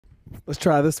Let's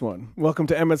try this one. Welcome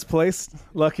to Emmett's Place,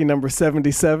 lucky number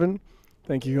 77.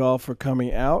 Thank you all for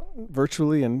coming out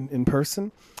virtually and in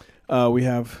person. We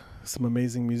have some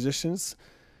amazing musicians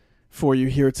for you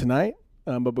here tonight.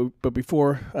 But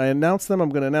before I announce them, I'm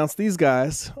going to announce these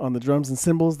guys. On the drums and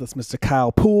cymbals, that's Mr.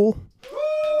 Kyle Poole.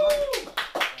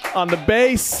 On the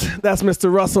bass, that's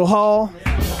Mr. Russell Hall.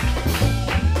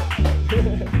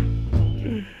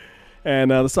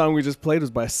 And the song we just played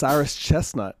was by Cyrus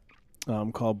Chestnut,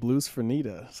 called Blues for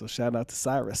Nita. So shout out to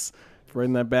Cyrus for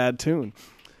writing that bad tune.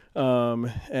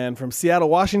 And from Seattle,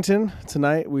 Washington,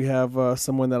 tonight we have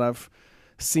someone that I've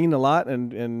seen a lot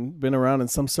and been around in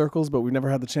some circles, but we've never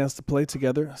had the chance to play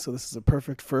together. So this is a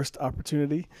perfect first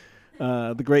opportunity.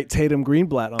 The great Tatum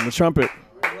Greenblatt on the trumpet.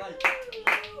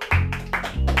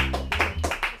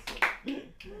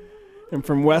 And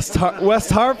from West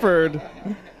Hartford,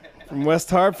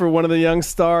 one of the young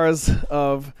stars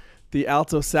of the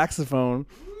Alto saxophone.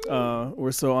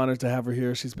 We're so honored to have her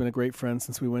here. She's been a great friend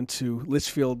since we went to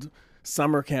Litchfield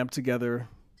summer camp together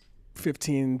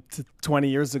 15 to 20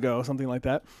 years ago, something like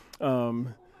that.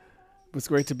 It's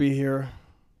great to be here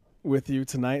with you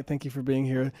tonight. Thank you for being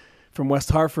here. From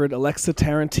West Hartford, Alexa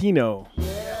Tarantino.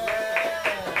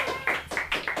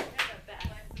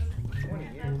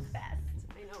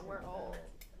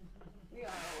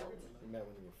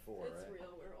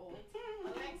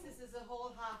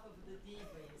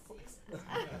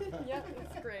 Yep,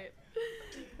 it's great.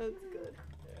 That's good.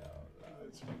 Yeah,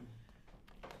 That's good.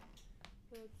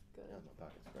 yeah, my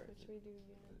pocket's great. What should we do?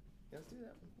 Unit? Yeah, let's do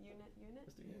that. Unit?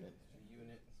 Let's do unit.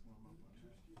 Unit.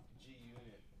 G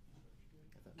unit.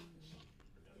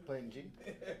 Playing G?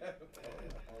 Okay. I'll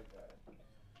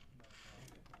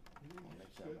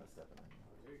make sure I'm not stepping on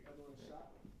you.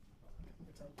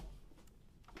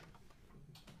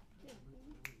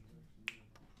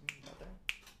 Out there?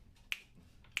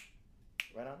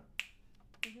 Right on it?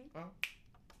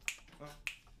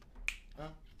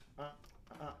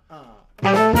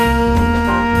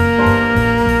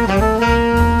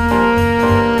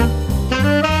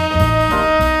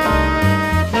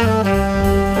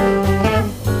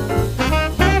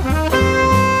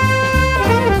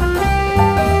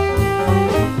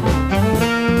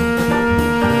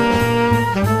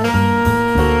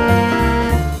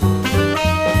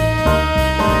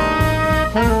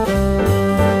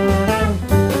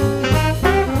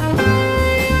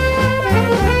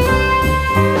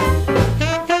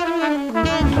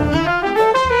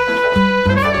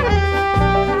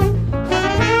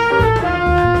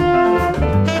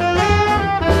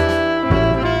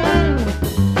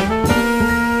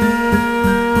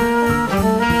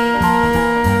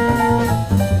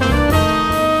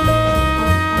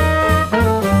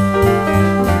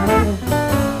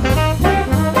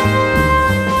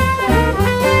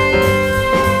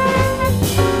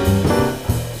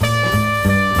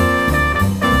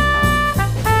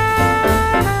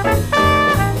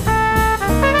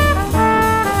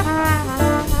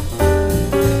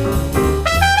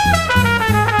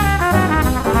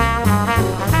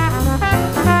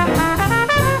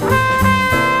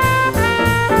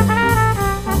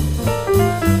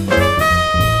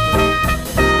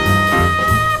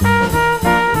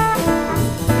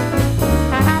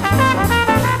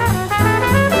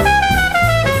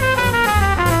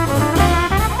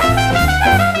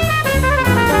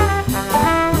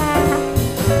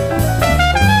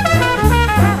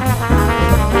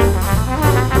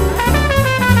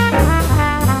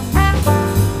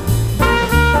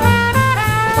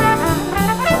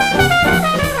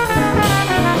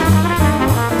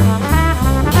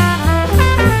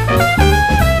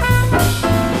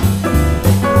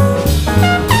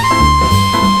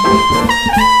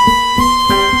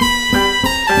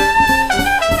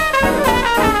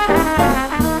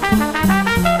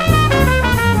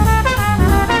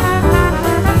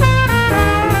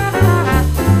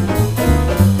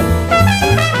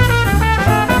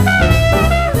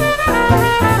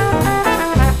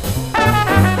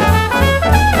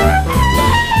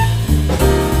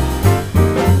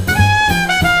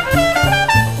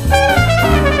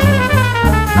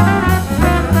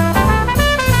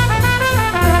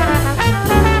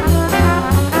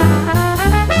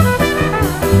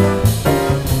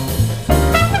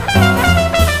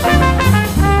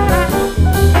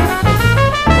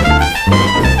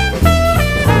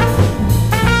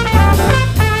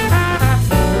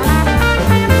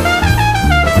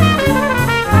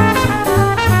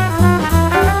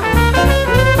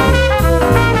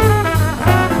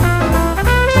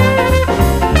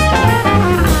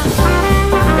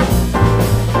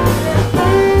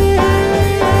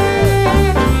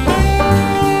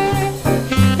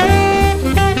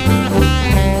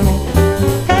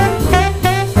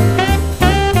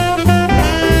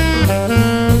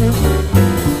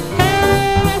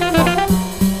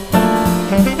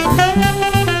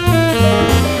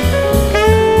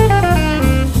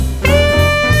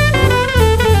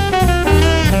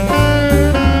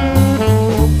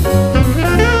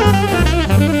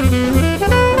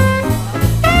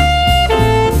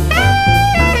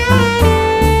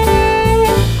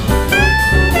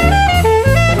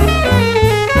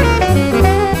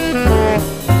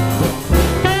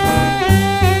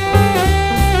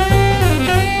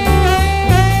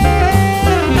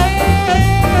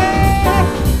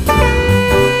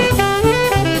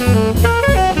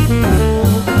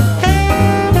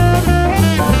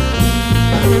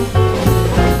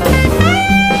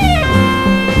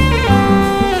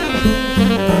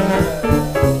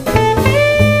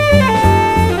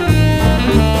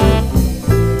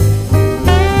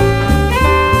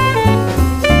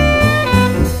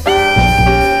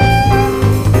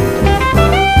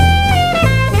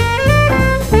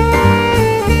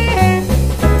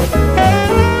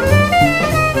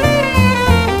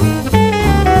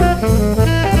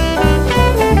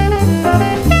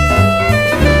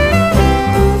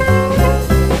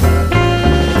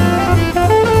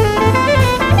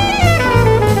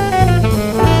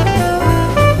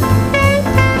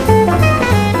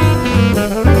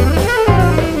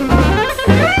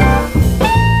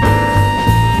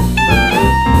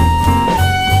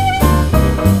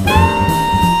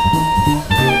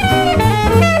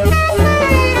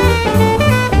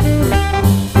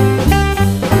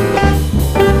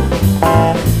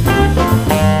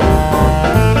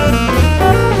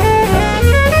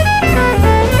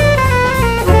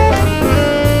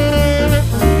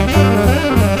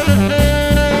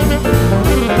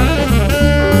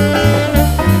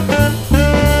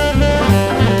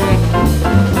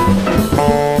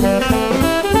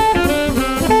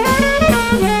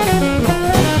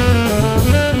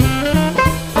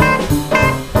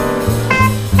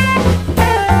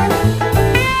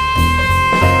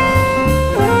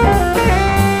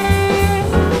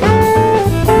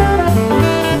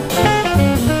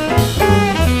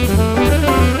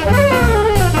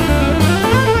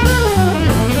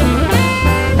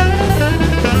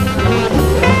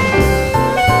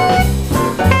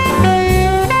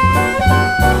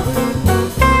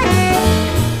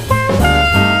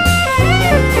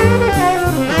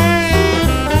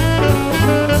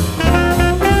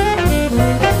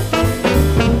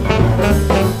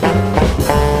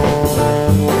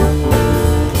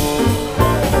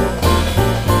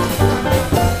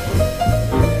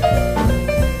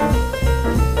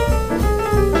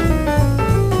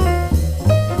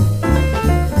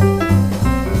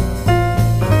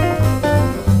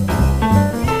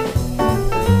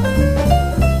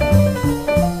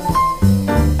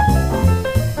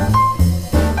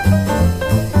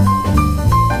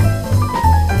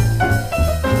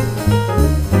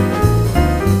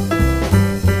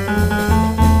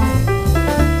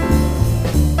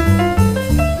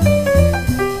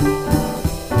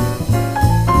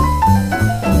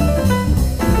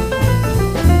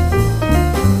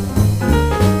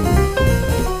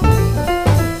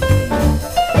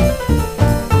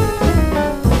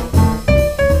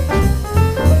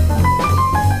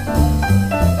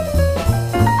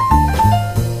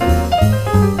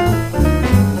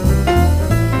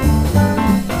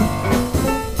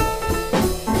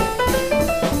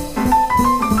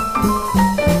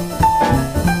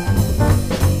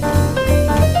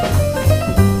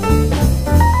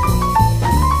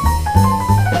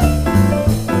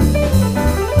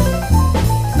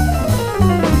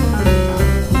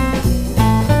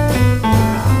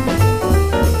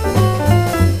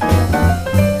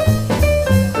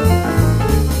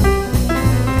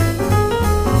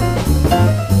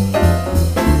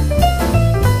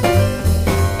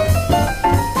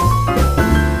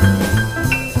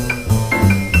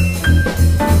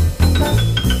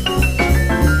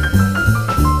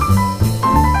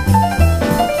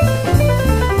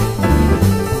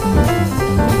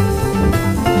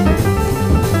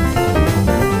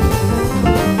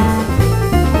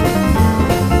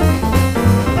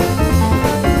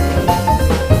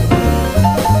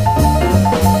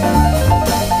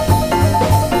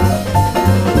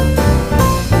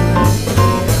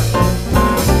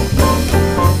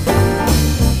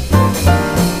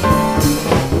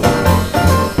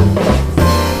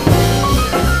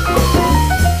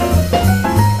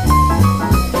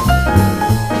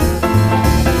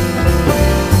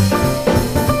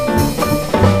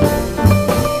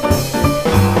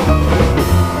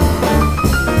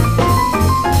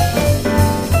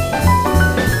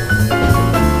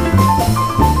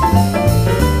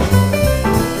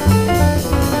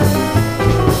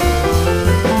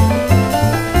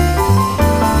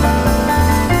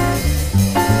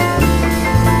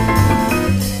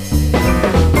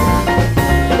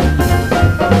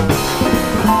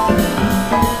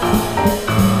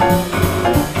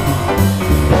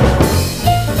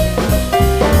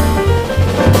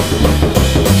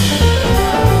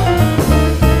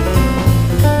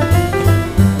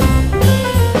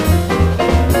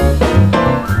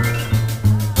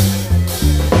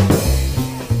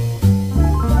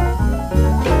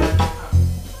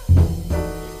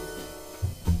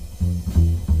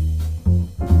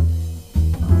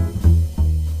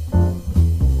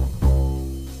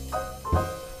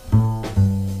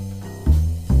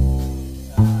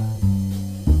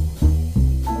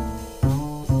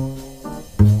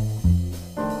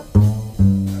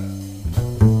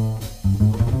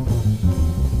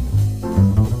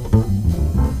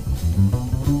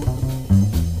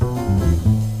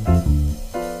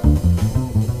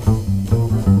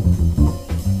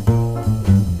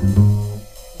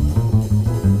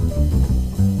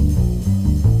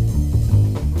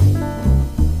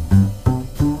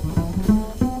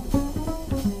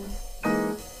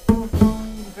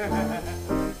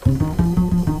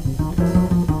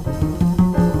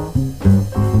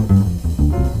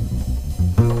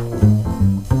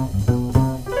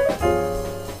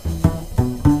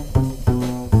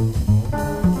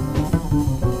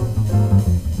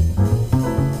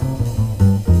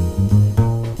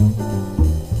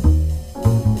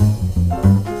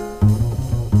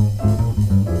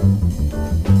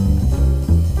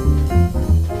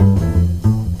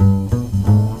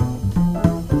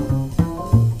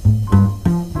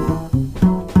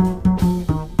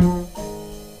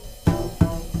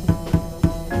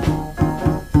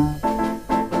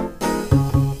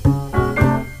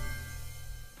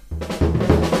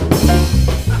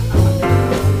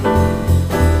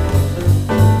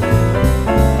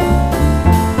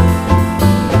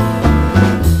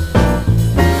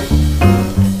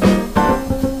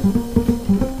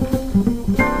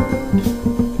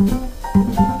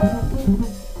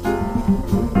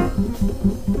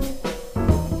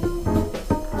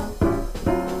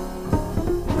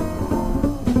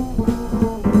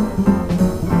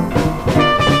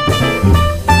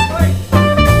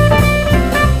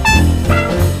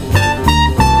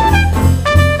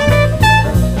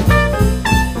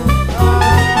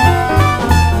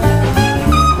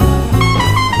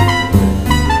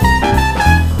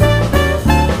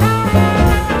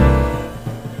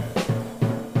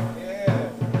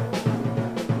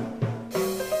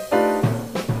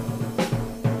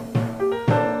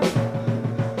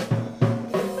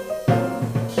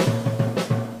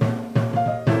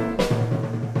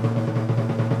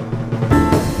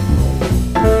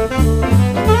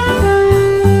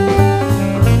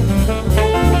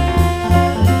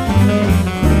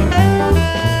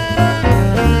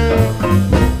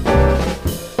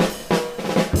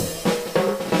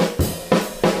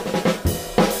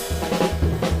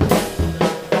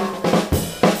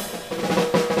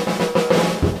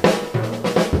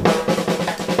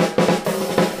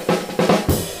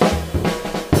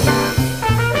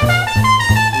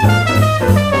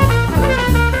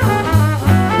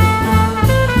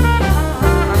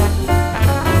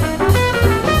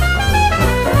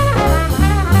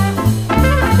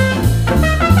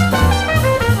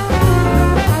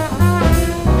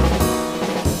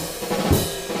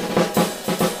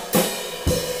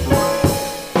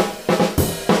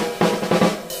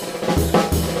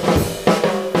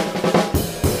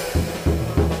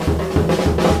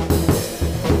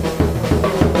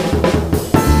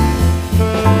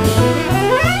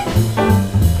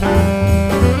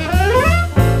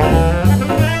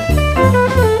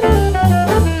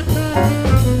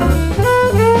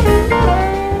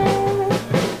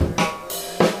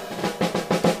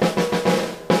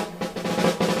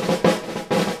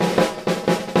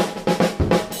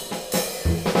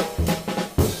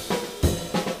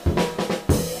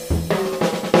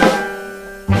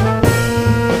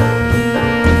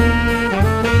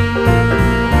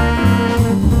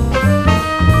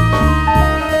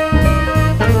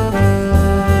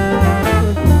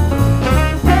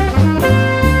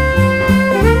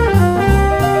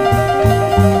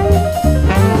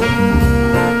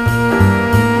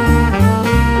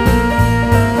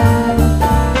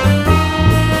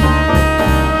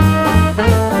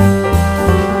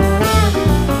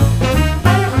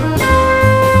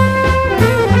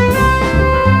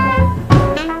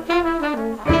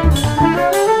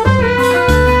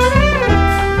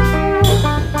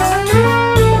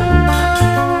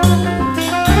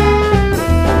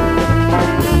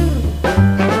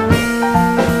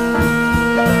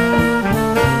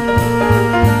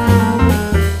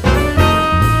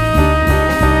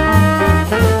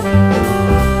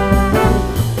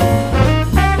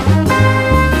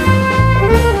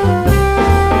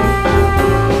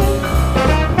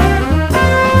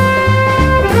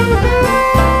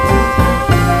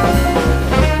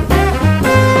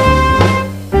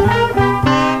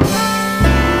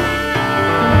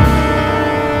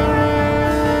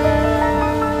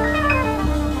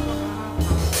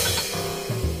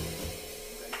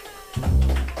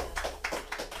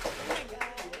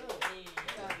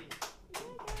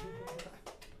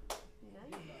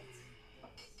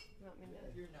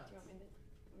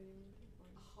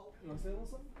 You want to say a little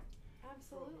something?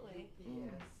 Absolutely.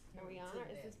 Yes. Are we on? Or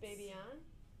is this baby on?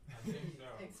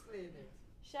 Explain it.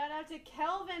 Shout out to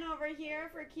Kelvin over here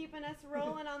for keeping us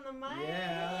rolling on the mic.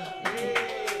 Yeah.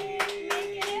 Making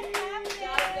it happen.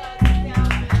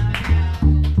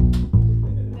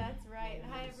 That's right.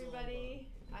 Hi, everybody.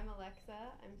 I'm Alexa.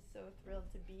 I'm so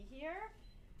thrilled to be here.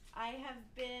 I have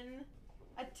been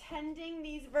attending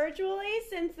these virtually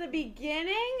since the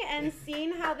beginning and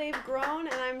seen how they've grown,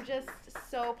 and I'm just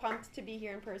so pumped to be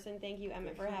here in person. Thank you,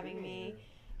 Emmet, for having me.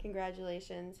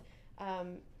 Congratulations.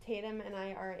 Tatum and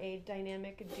I are a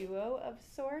dynamic duo of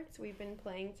sorts. We've been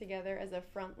playing together as a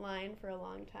front line for a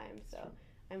long time, so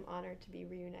I'm honored to be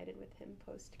reunited with him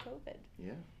post-COVID.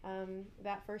 Yeah.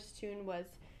 That first tune was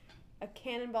a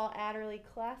Cannonball Adderley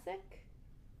classic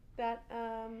that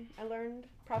I learned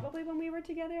probably when we were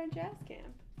together at Jazz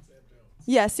Camp.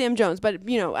 Yeah, Sam Jones, but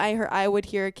you know, I would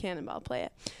hear Cannonball play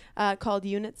it, called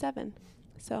Unit 7.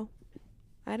 So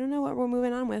I don't know what we're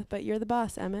moving on with, but you're the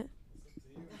boss, Emmet.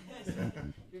 You're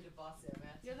the boss there,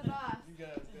 man. You're the boss. You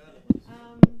guys got it.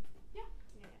 Yeah.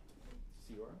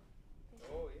 Ceora?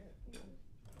 Oh, yeah.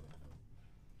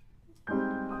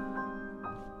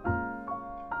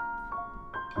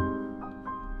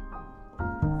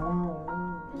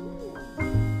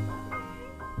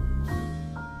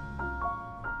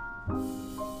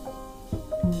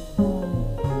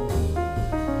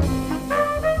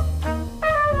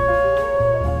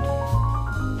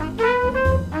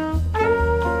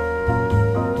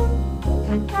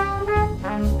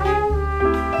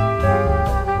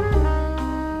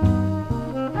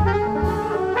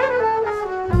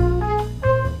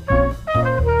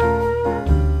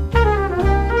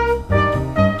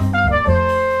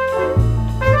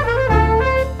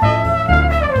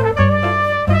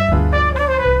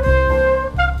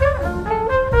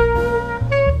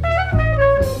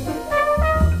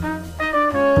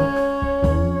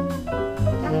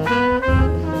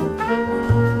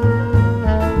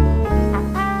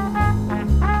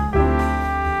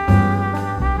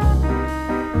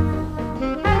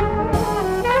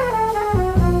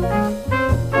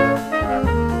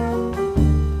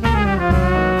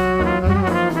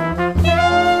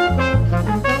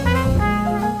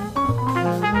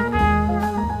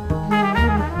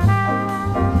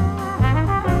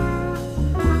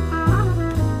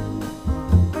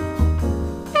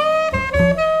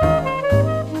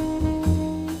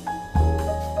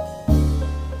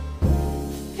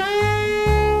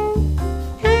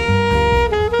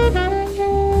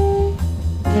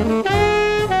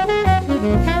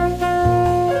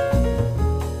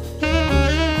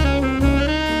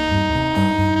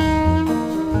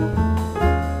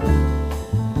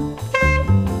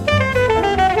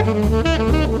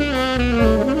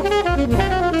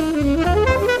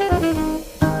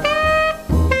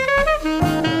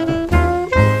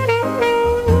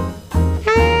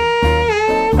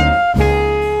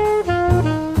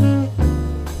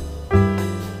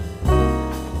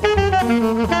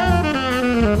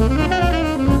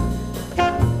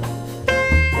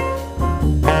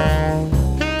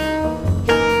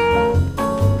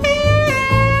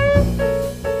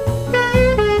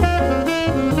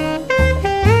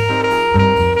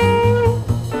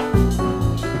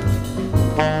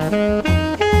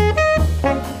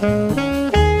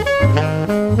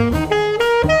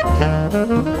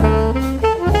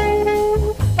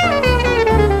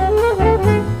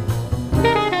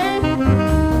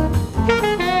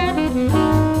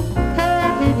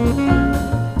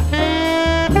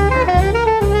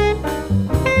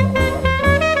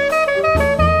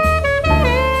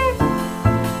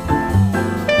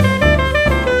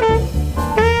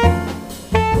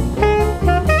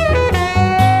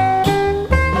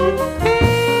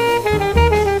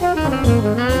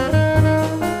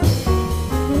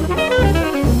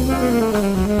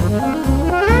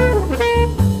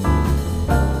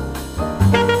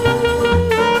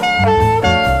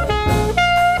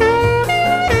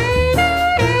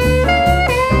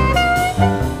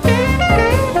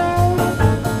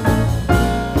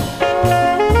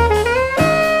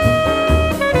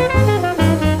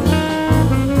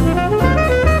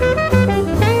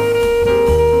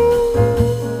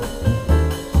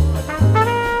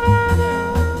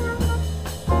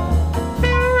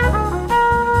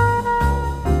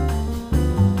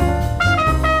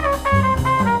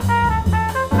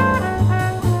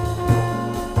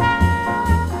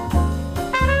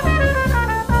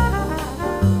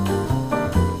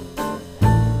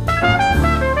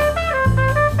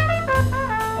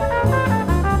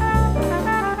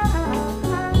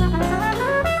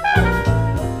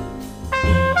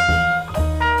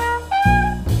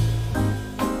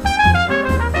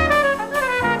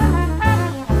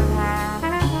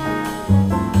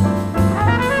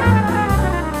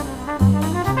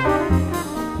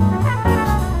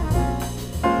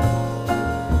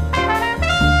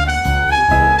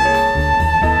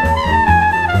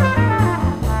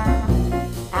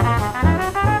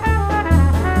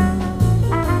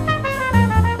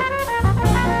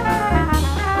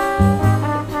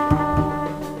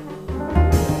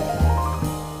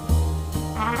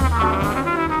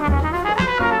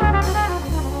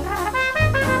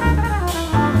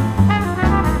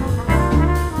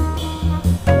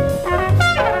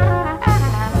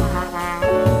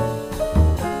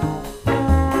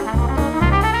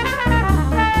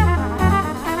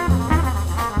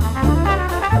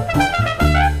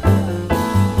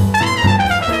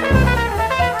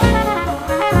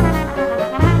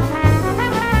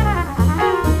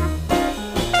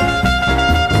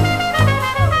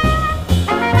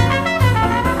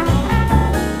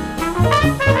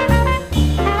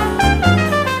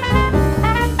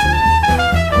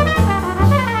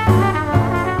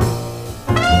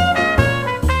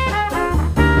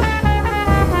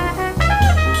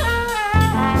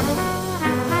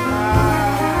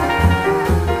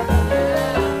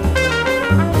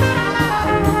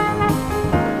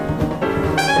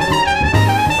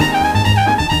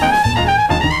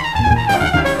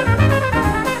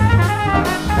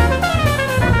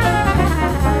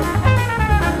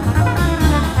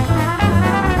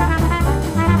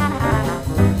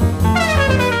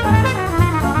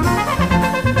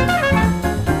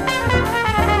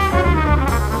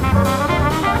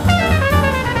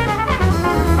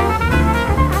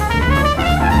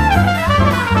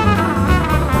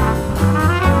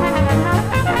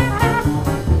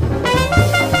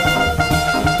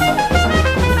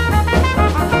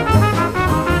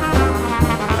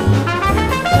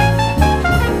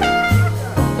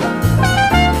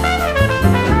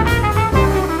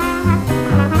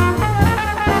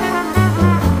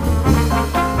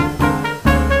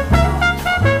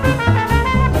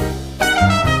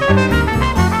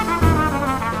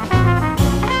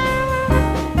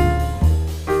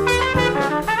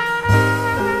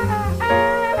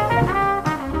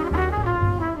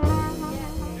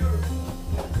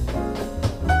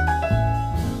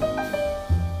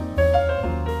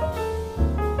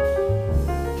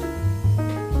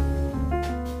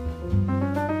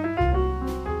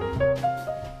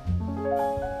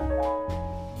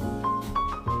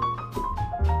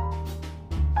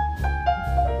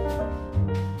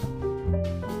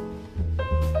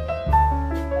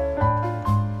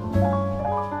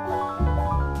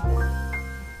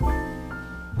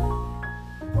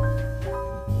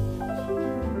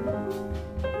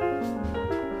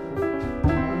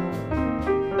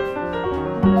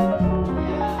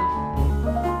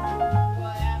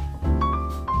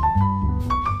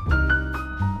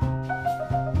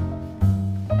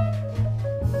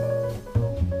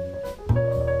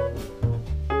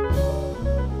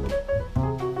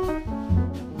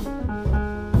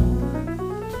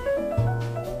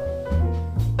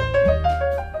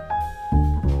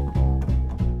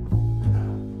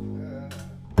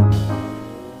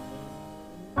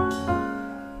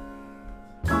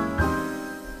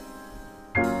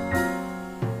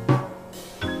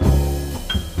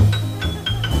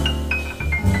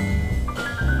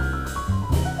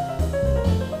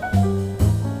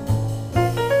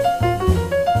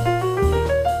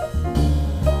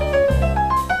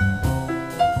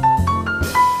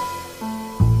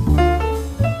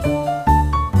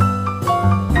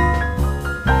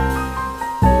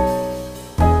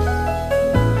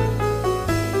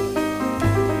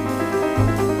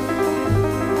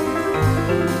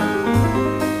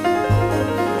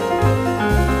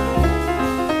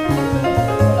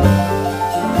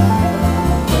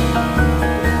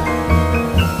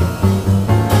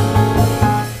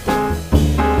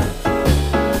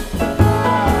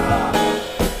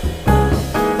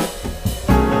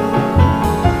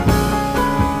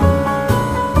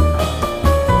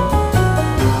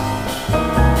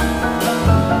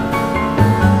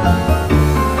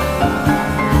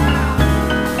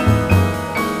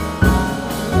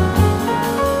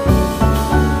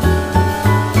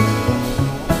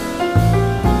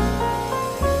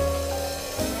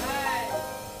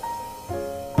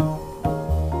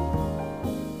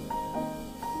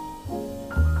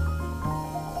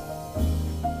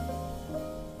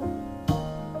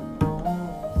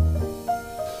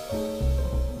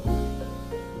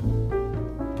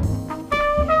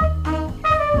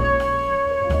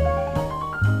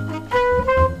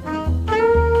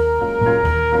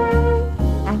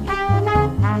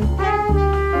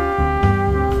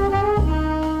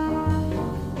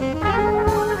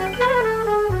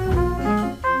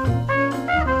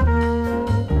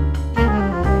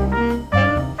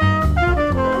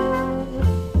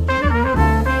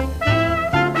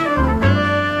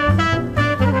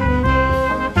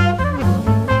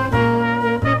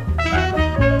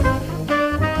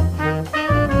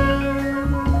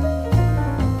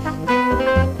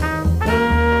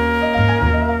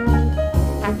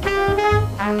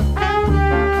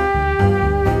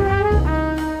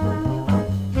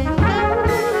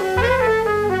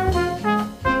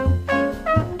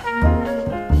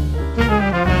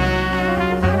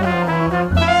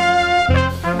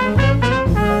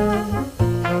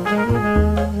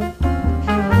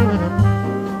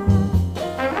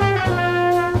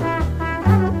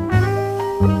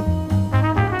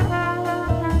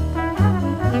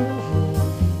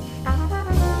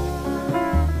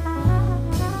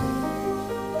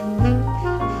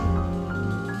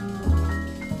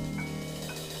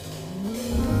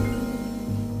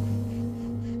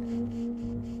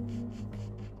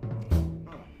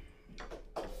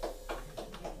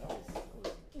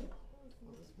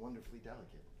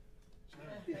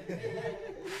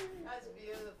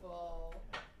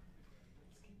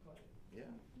 Yeah.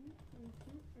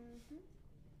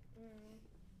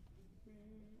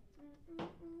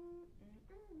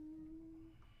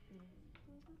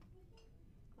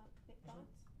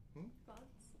 Thoughts? Hmm?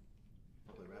 Thoughts?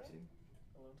 I'll play Rhapsody.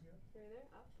 Alone together? Right there?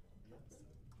 Up?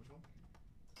 Which one?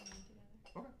 Alone together.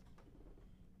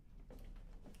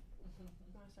 Okay.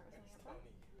 You want to start with something up top?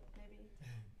 Maybe.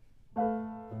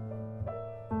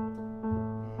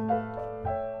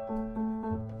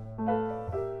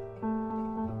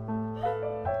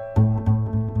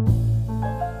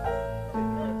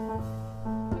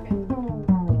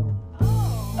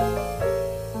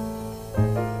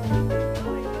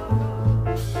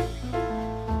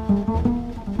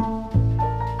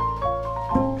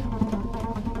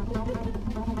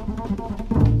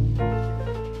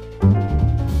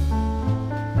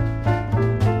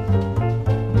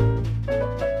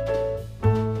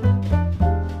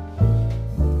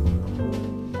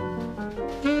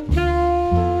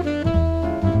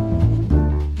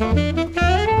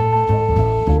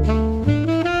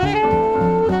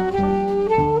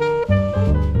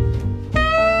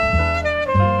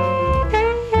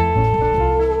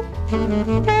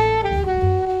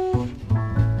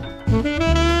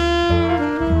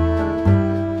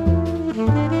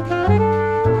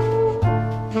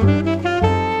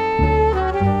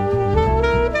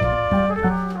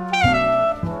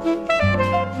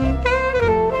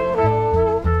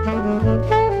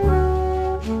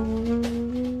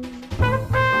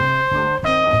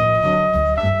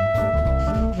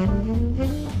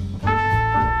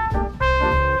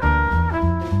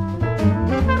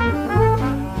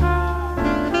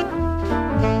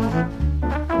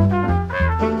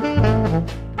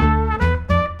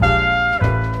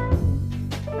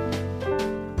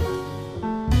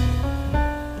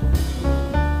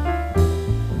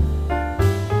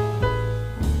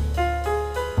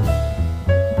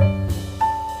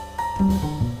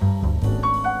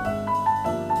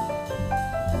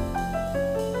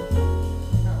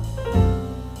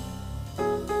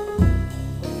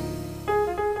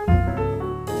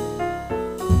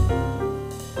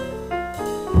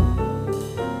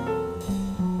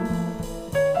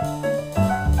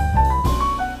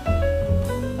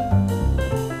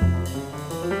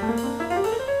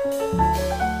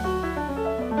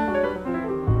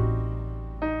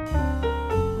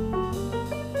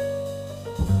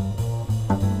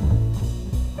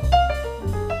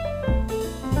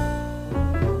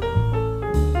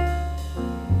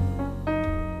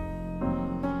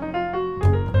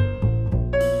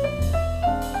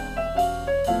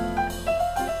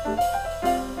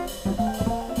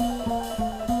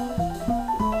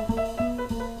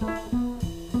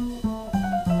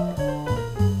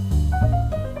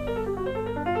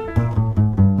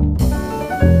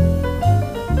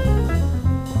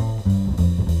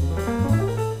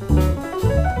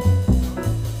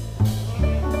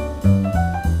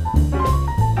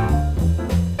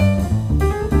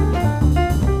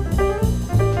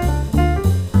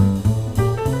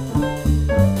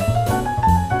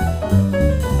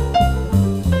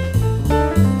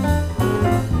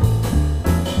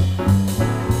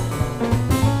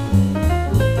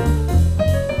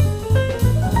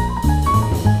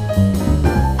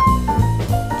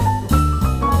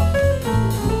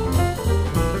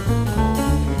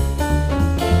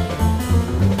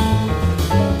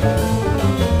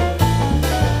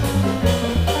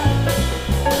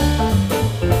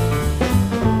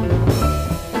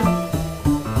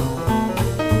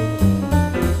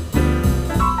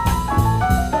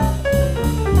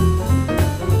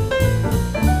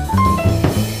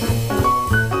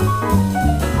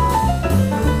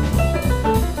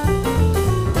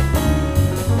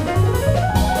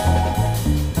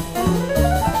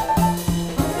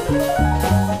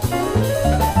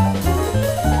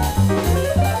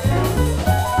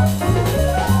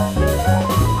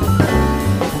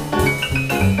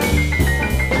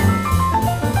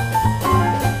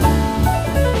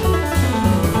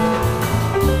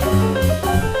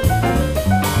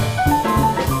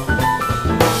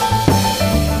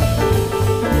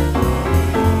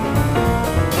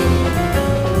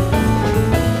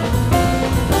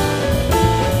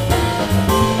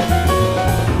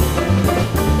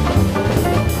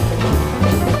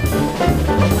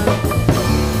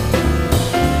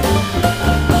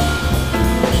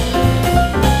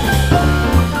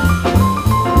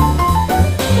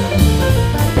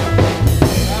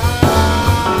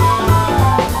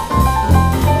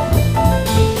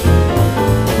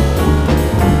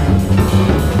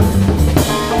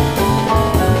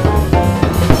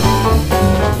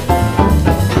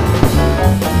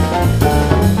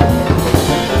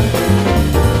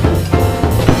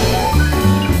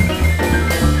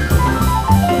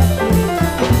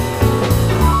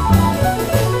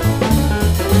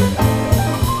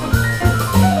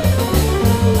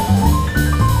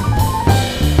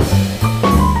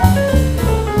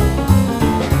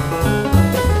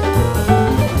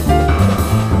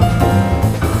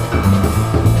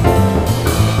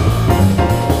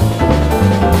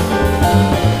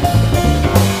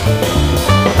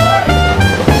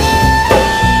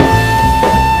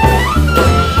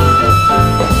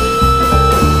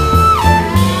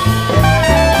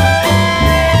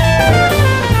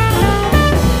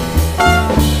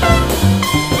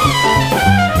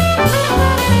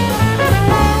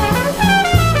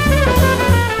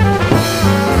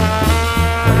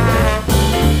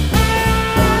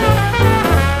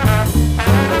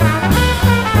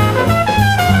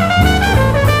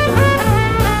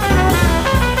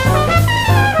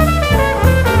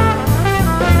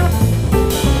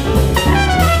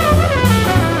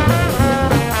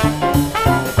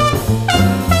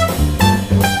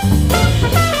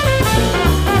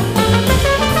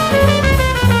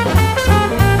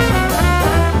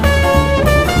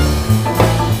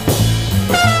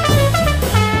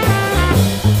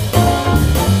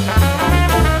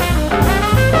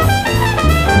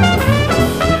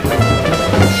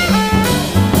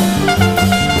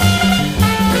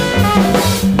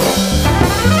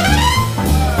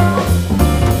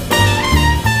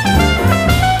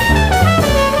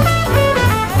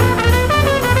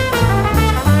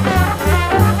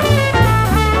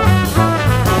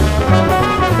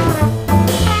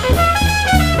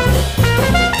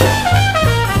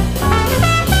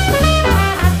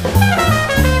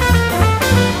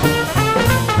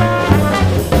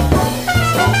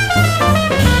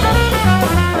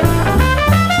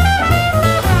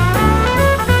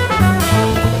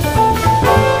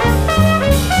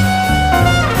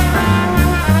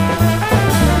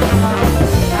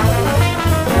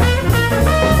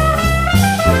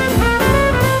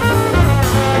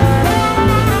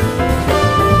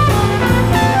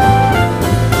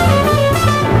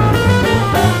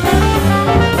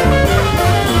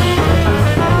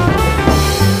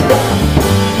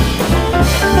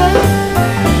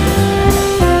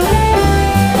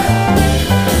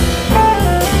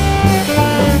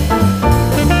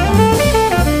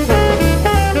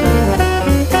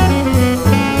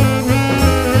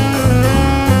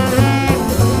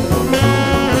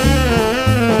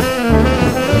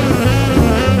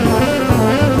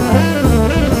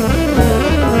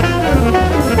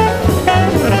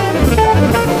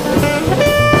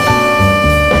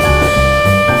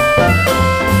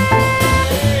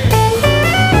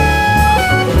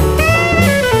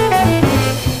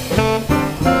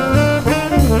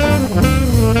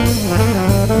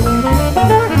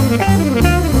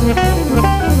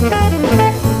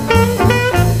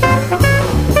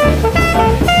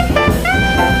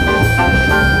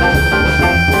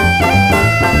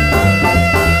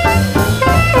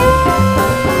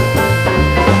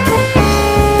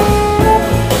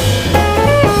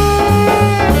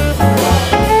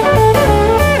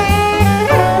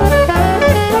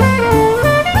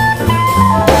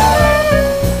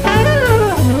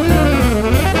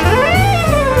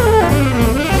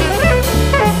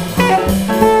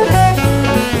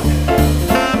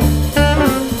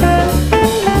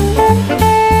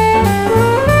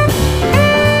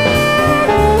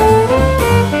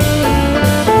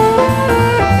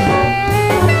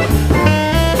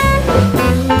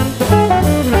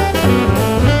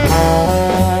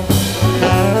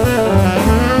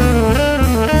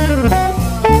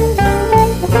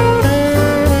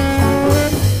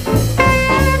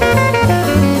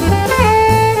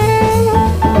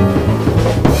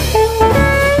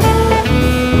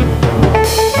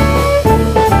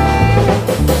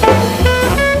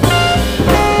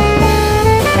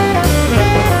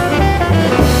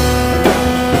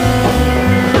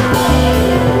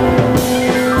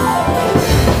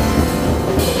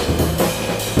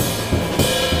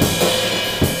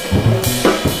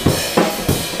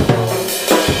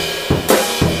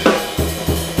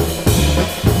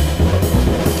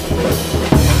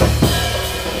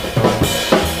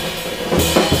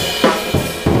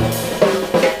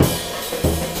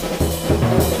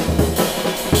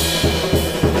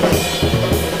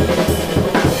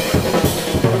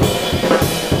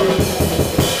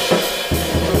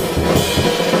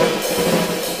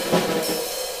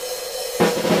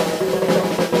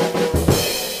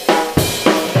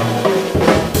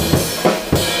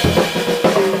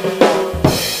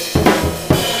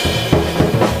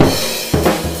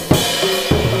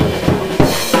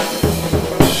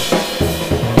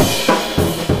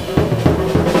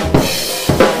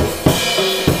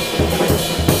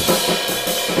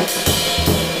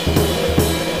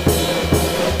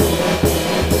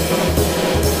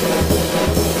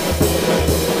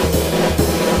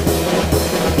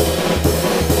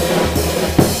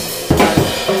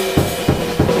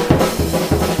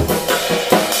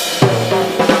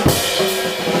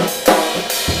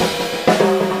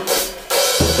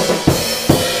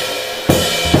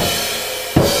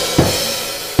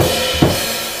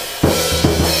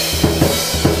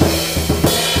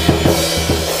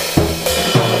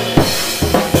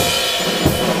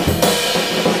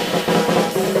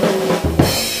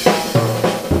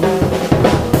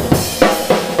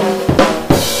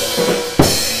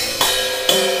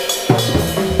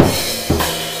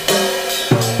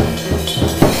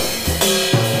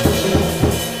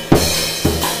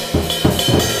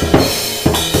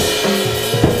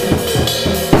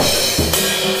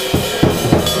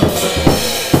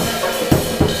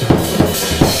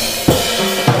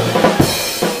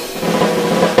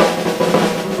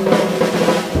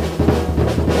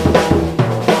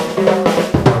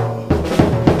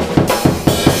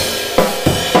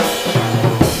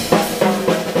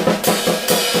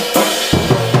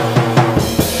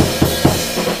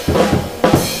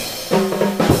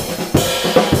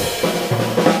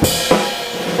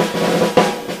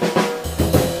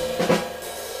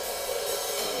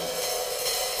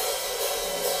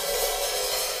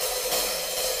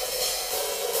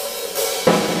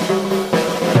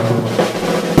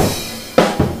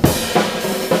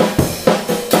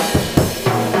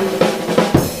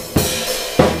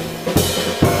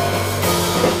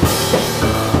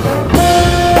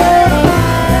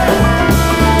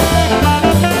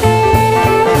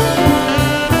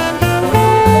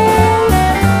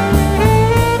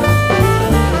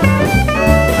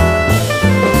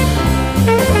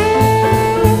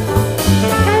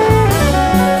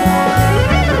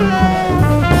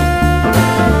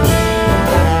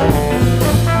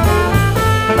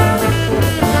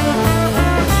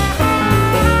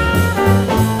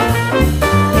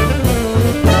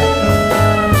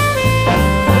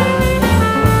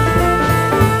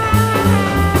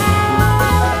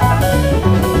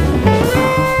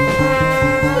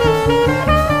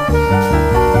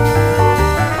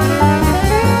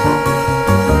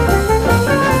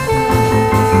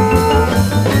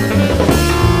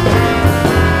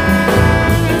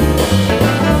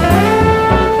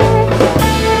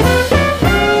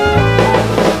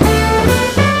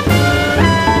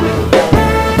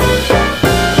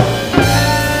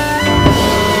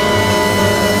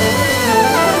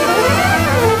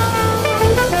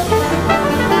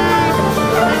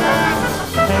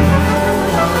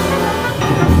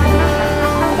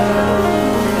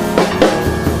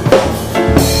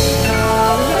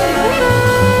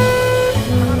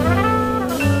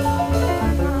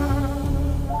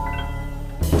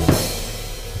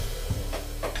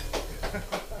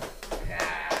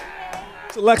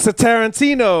 Alexa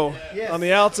Tarantino on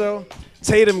the alto.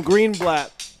 Tatum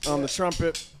Greenblatt on the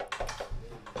trumpet.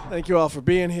 Thank you all for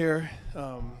being here.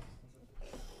 I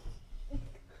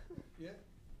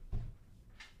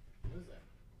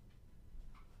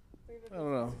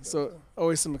don't know. So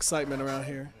always some excitement around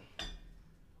here.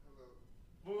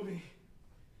 Movie.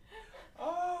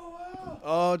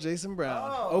 Oh, Jason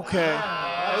Brown. Okay.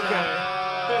 Okay.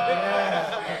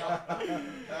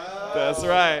 That's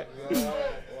right.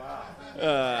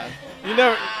 You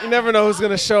never know who's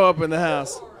gonna show up in the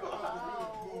house.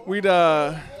 We'd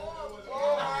love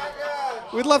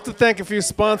to thank a few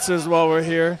sponsors while we're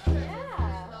here.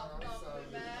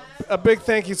 A big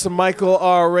thank you to Michael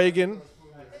R. Reagan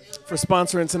for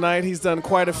sponsoring tonight. He's done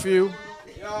quite a few.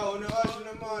 Yo, no usher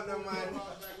no more, no man.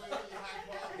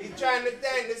 He's trying to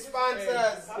thank the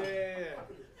sponsors.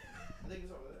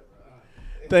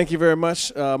 Thank you very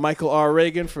much, Michael R.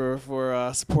 Reagan,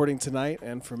 for supporting tonight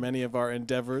and for many of our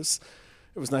endeavors.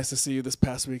 It was nice to see you this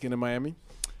past weekend in Miami.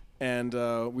 And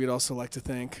we'd also like to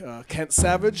thank Kent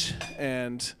Savage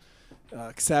and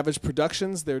Savage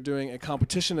Productions. They're doing a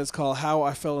competition. It's called How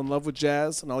I Fell in Love with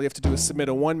Jazz. And all you have to do is submit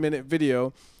a 1-minute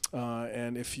video.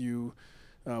 And if you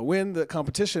win the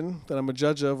competition that I'm a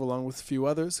judge of, along with a few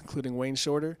others, including Wayne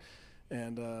Shorter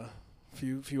and a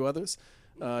few others,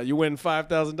 you win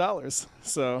 $5,000.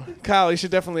 So, Kyle, you should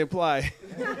definitely apply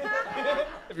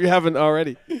if you haven't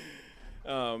already.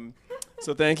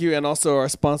 So thank you. And also our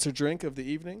sponsored drink of the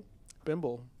evening,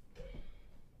 Bimble.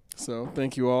 So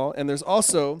thank you all. And there's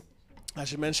also, I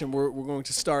should mention, we're going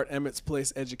to start Emmett's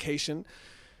Place Education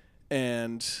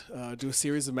and do a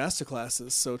series of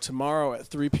masterclasses. So tomorrow at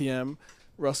 3 p.m.,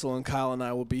 Russell and Kyle and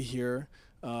I will be here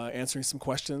answering some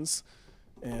questions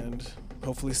and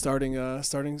hopefully starting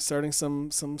some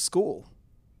school.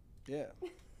 Yeah.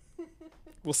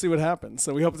 We'll see what happens.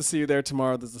 So we hope to see you there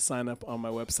tomorrow. There's a sign up on my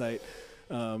website,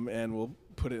 and we'll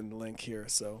put it in the link here.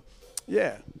 So,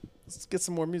 yeah, let's get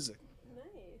some more music.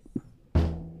 Nice.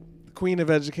 The Queen of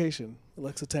Education,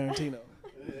 Alexa Tarantino. Alexis,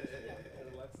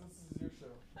 this is your show.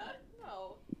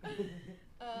 No. What do you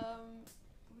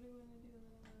want to do?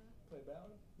 Play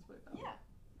ballad? Let's play ballad. Yeah.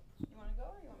 You want to go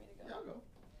or you want me to go? Yeah, I'll go.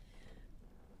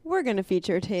 We're going to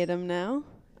feature Tatum now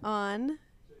on...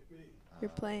 You're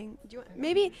playing... Do you want,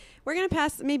 maybe... We're going to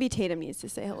pass... Maybe Tatum needs to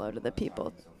say hello to the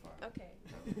people. Okay.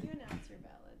 You announce your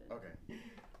ballad. Okay.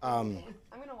 I'm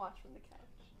going to watch from the couch.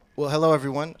 Well, hello,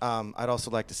 everyone. I'd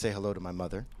also like to say hello to my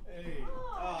mother. Hey.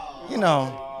 You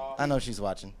know, I know she's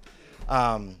watching. You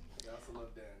also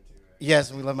love Dan too, right?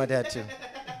 Yes, we love my dad, too.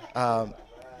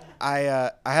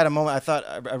 I had a moment.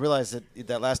 I realized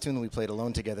that last tune that we played,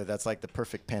 Alone Together, that's like the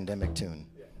perfect pandemic tune.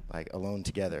 Like, Alone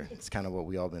Together. It's kind of what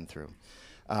we all been through.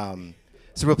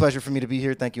 It's a real pleasure for me to be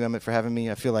here. Thank you, Emmet, for having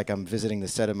me. I feel like I'm visiting the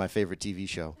set of my favorite TV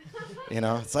show. You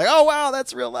know, it's like, oh, wow,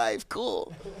 that's real life.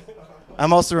 Cool.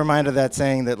 I'm also reminded of that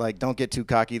saying that, like, don't get too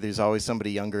cocky. There's always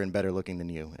somebody younger and better looking than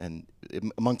you. And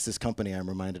amongst this company, I'm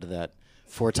reminded of that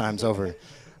 4 times over.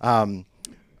 But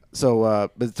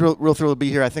real thrilled to be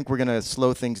here. I think we're going to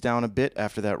slow things down a bit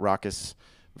after that raucous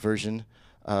version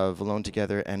of Alone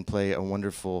Together and play a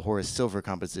wonderful Horace Silver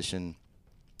composition,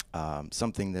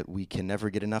 something that we can never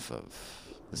get enough of.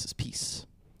 This is Peace.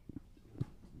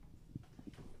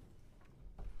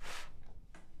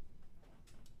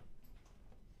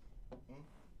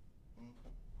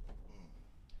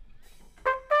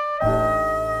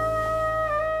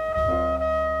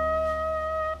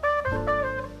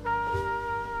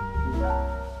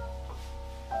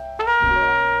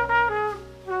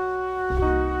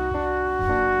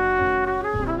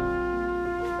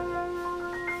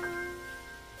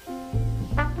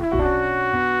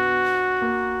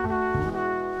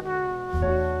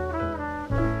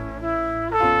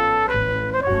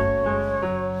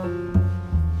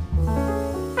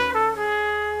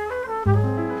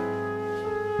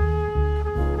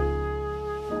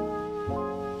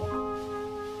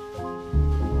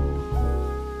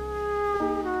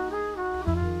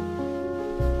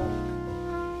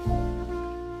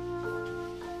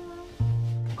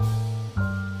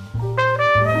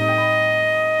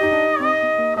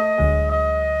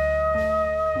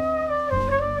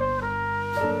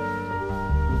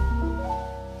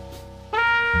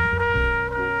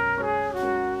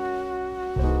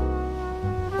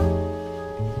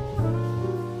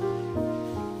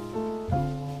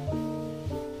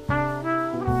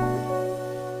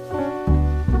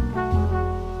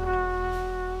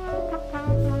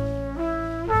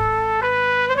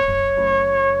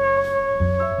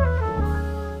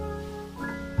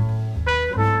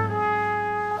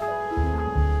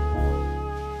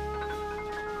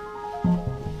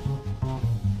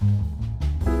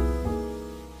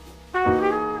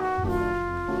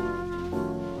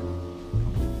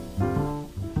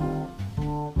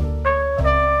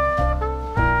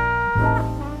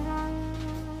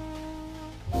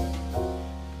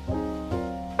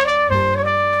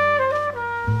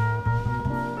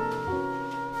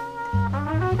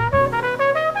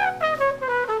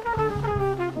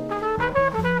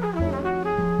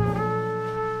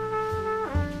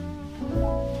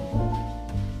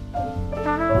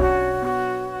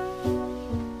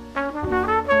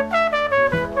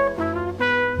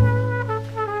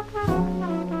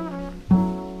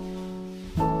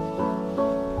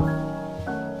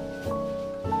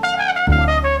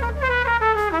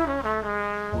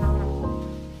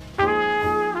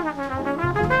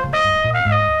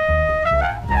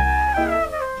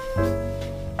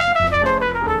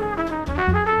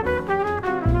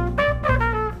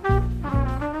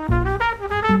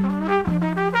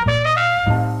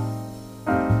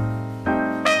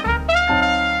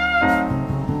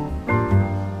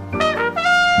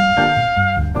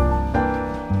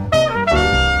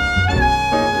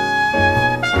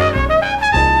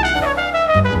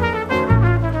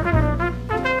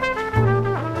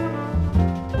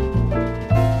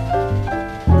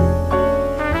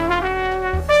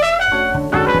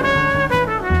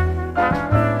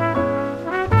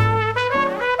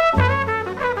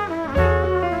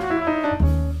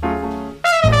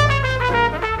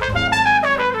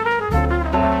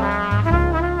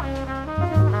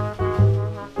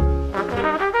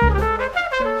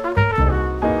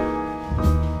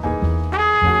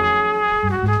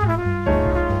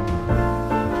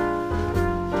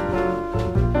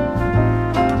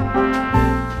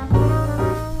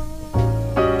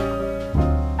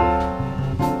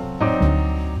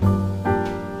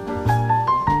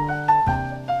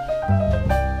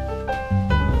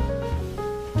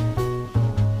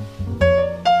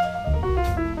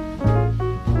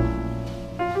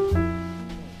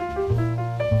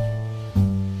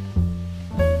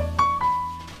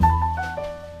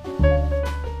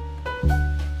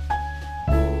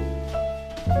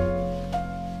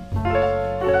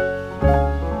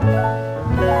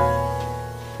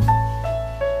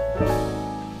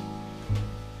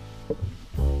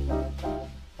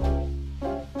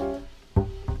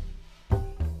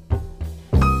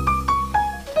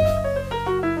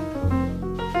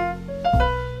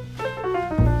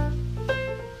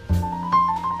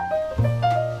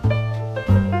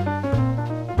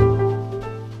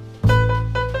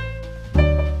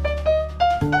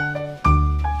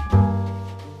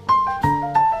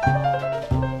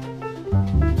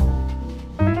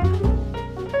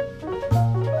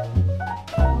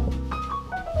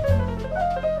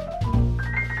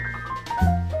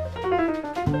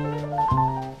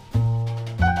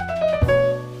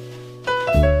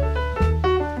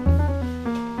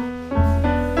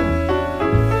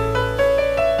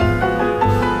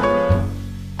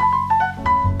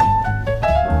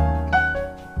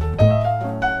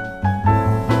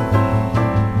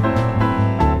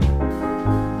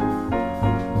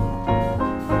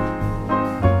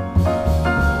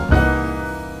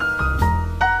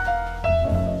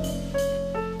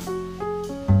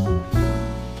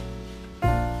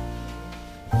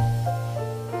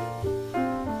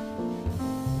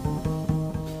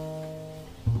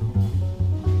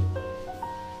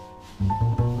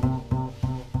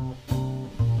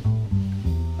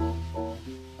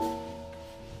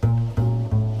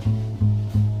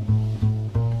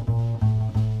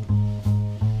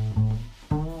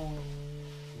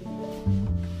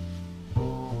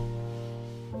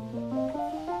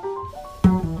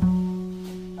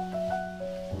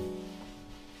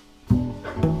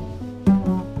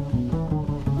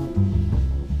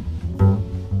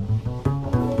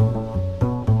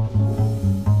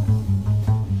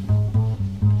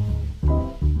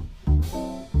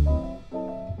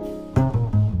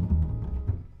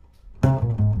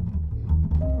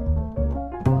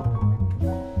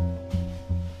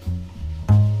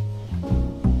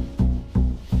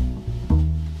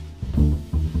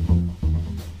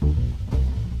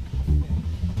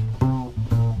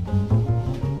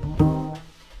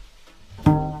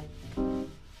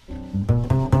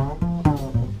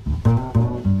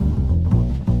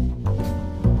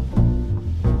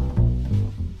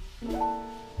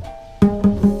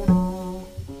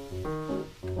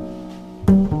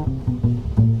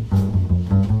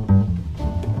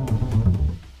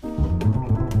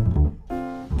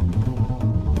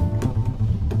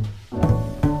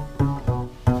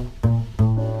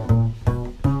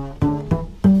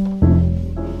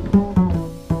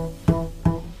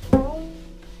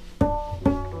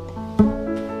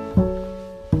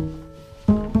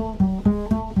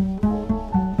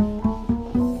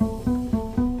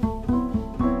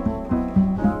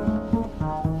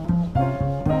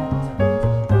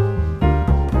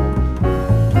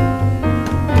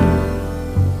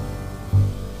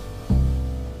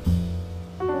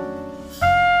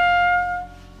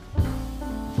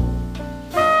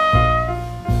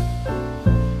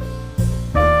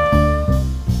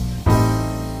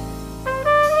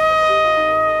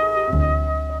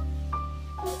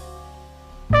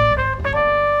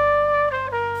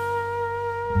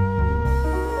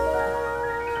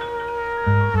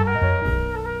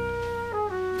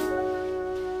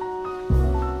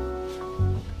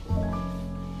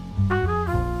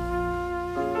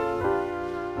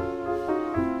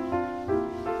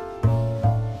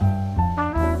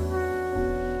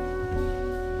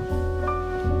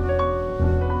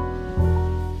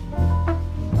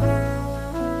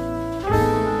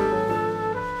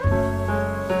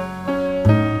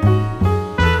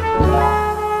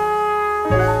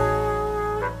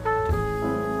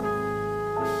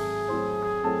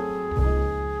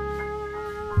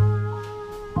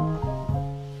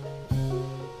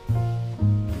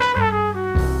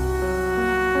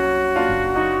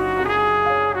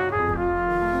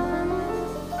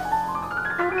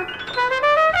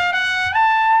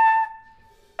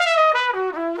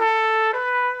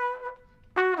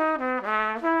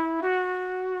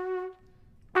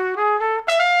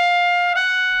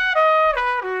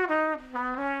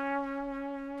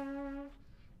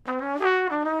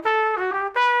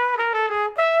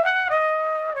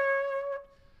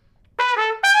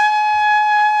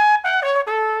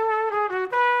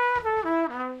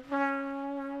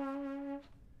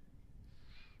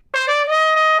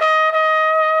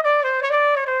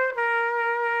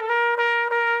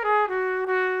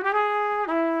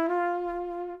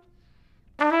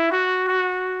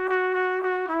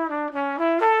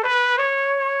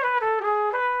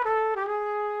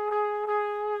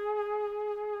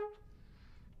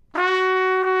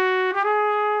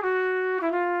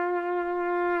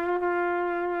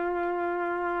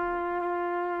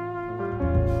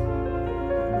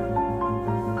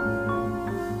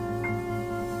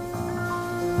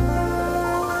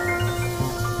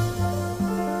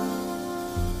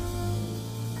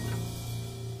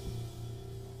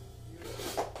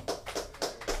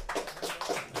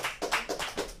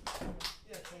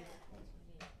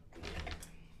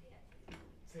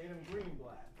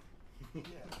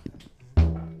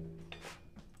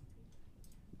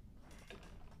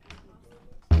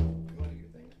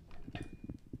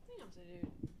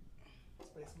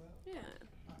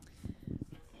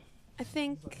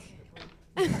 think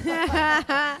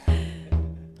that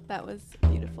was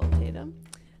beautiful, Tatum.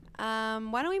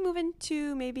 Why don't we move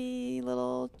into maybe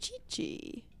little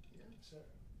Chi-Chi?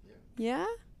 Yeah?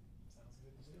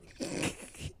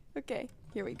 Okay,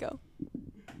 here we go.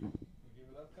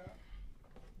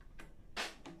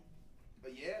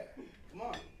 But yeah, come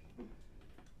on.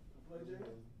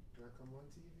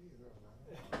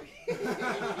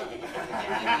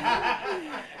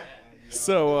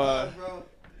 So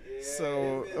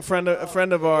a friend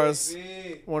of ours,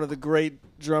 one of the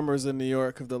great drummers in New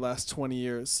York of the last 20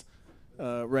 years,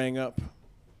 rang up.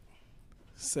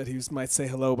 Said he might say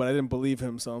hello, but I didn't believe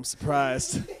him, so I'm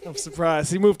surprised. I'm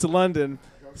surprised. He moved to London,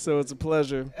 so it's a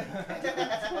pleasure.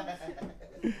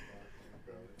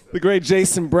 The great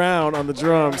Jason Brown on the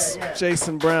drums.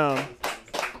 Jason Brown.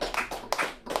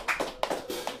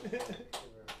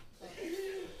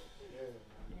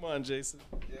 Come on, Jason.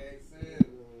 Sorry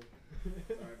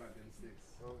about them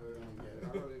sticks.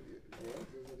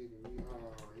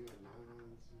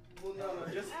 Well, no,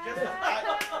 just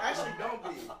actually don't be.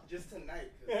 Just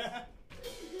tonight.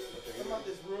 Come out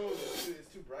this room. It's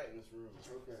too bright in this room. Okay.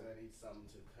 So I need something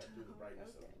to cut through the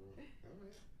brightness of the room.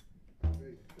 All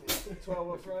right.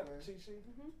 12 up front, Chi-Chi.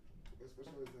 What's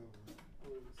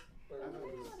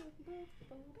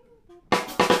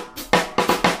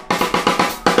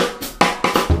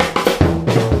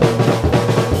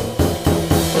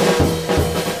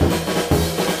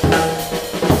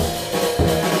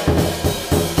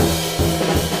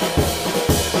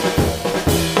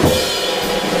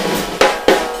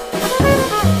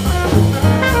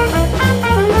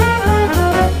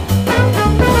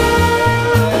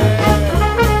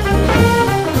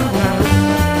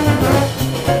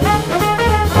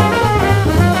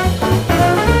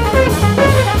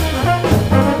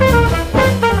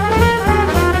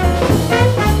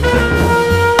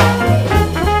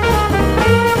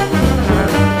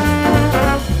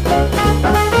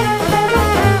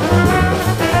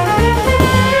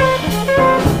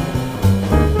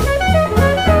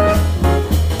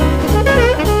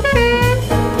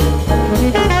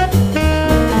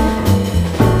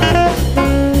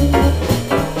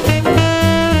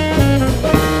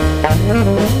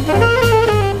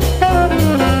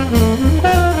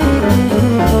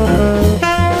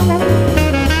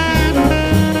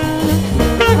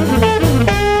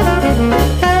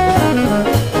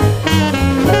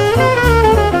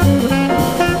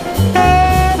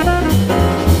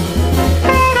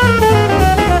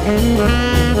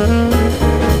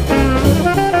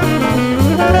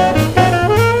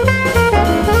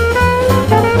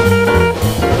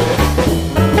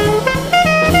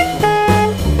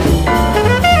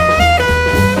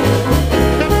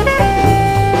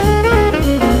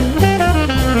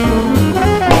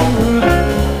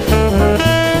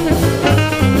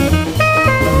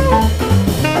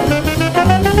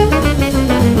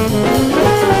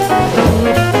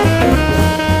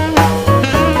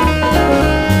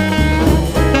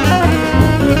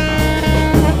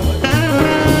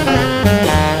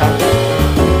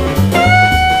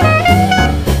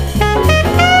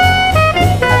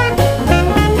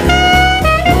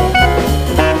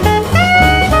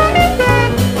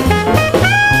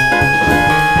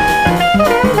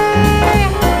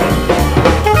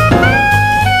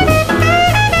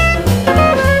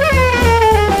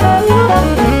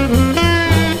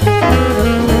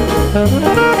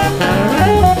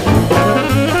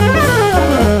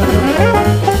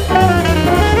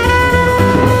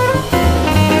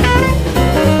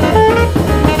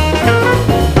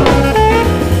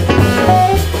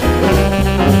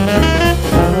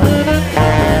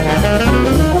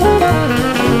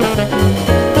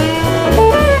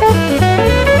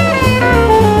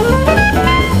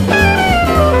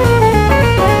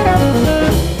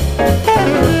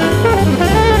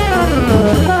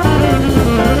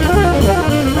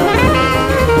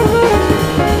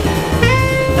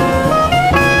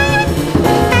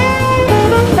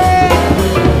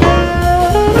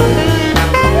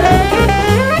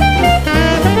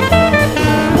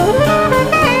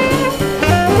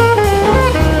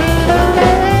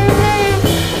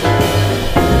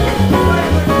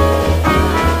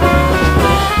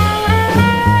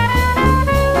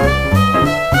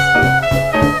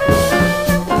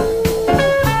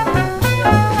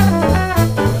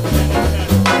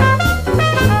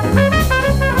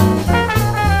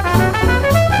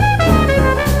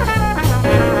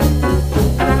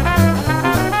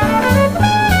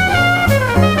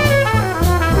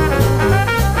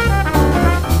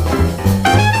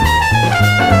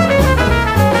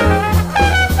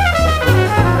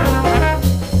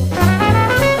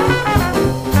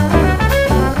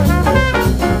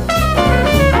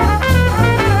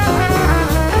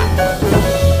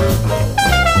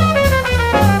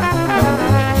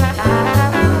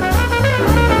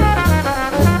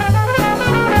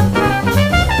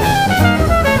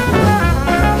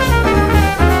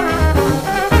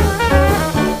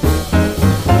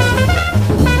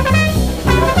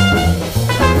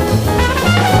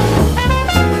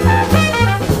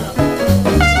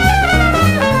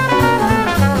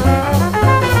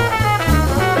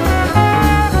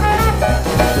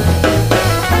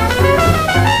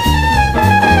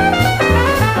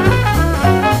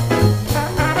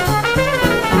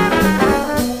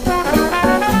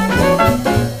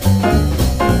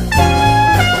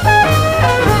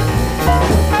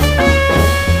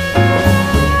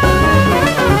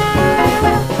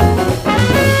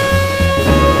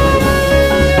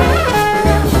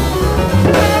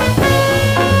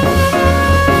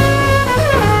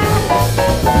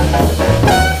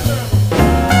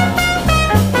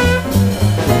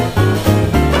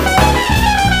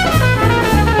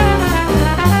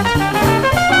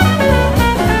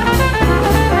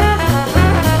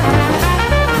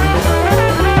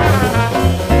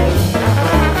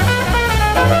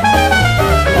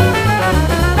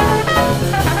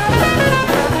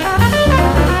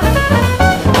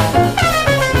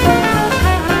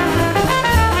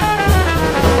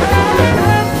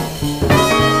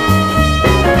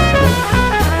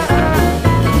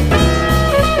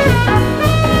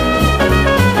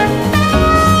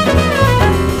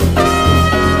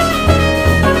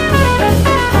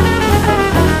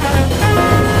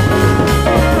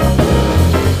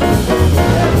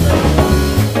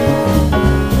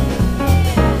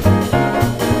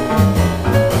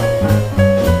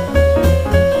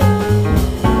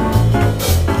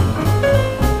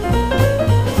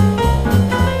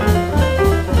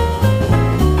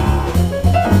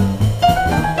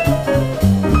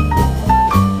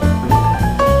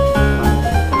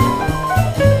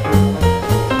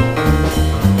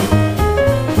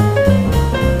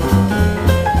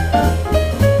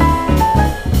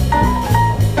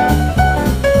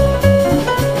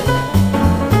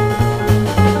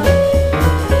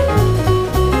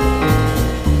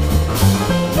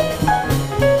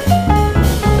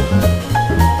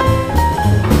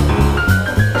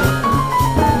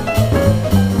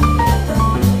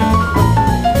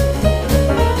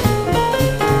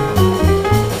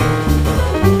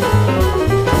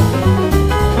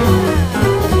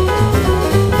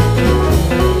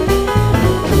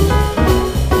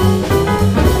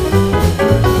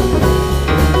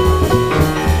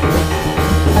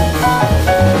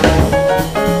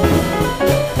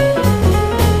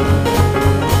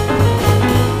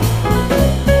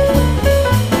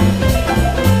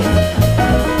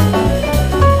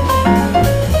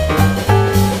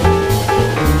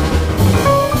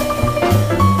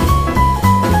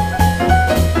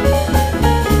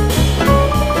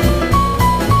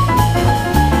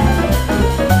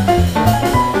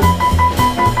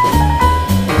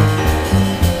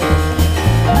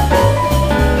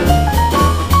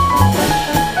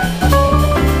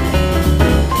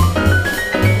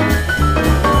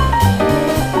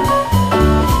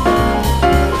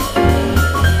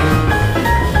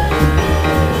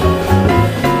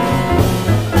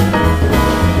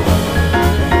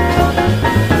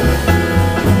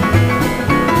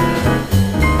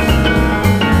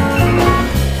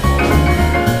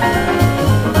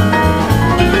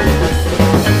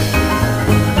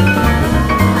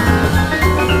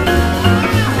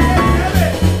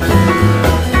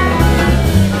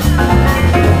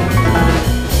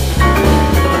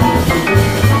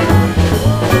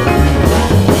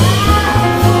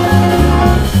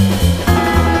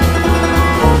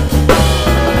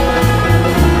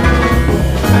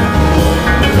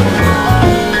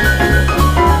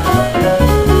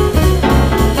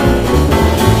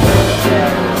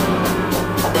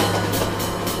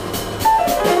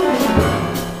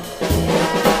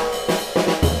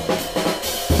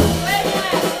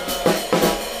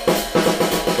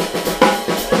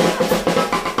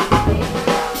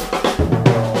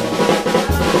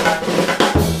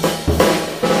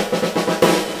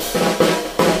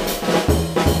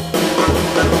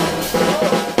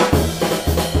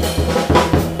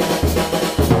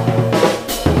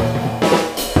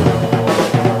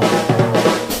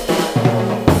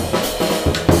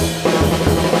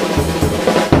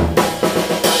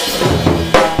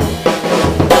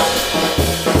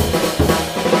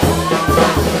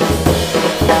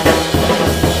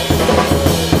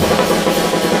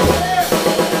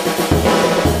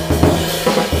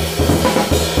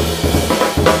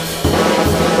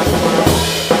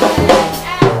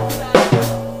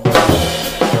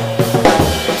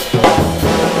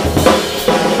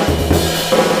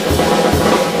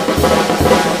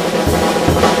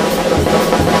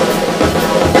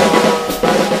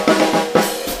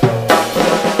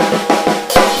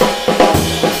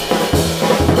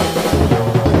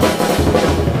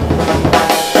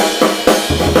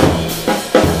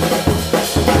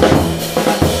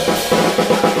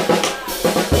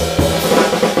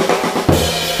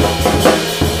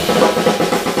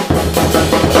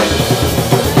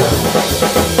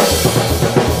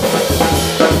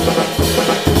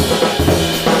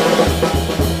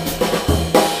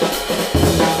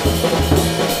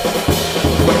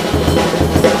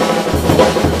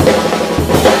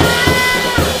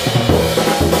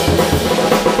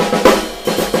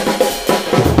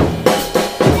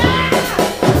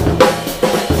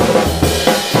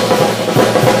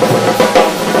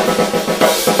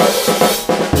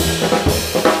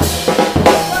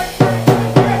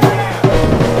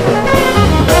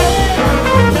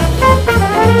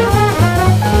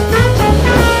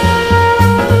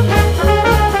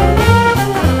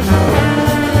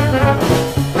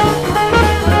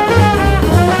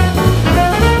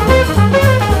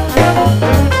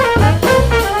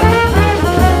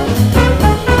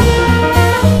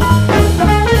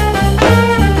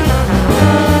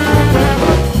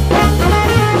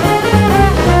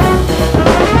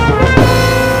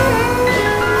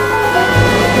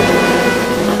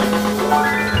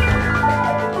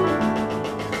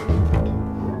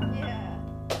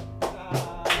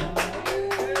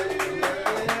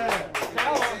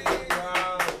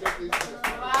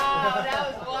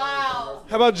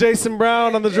How about Jason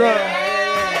Brown on the drum?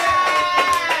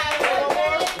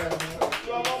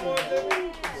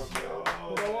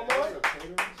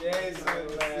 Jason,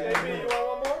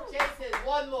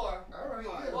 one more.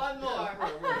 One more.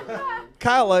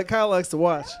 Kyle likes to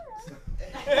watch.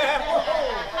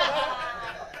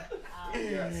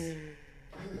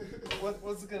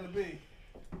 What's it gonna be?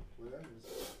 Do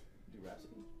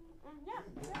Rhapsody?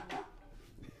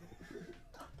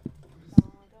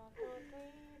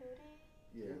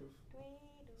 Yeah.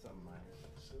 Something minor.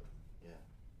 Yeah.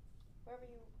 Wherever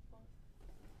you want.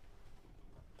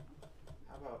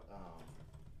 How about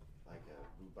like a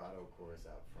rubato chorus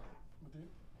out front?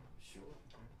 Sure.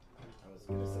 I was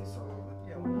gonna say solo, but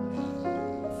yeah, why not?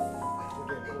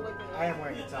 I am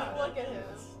wearing a tie. Look at him.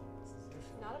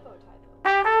 Not a bow tie though.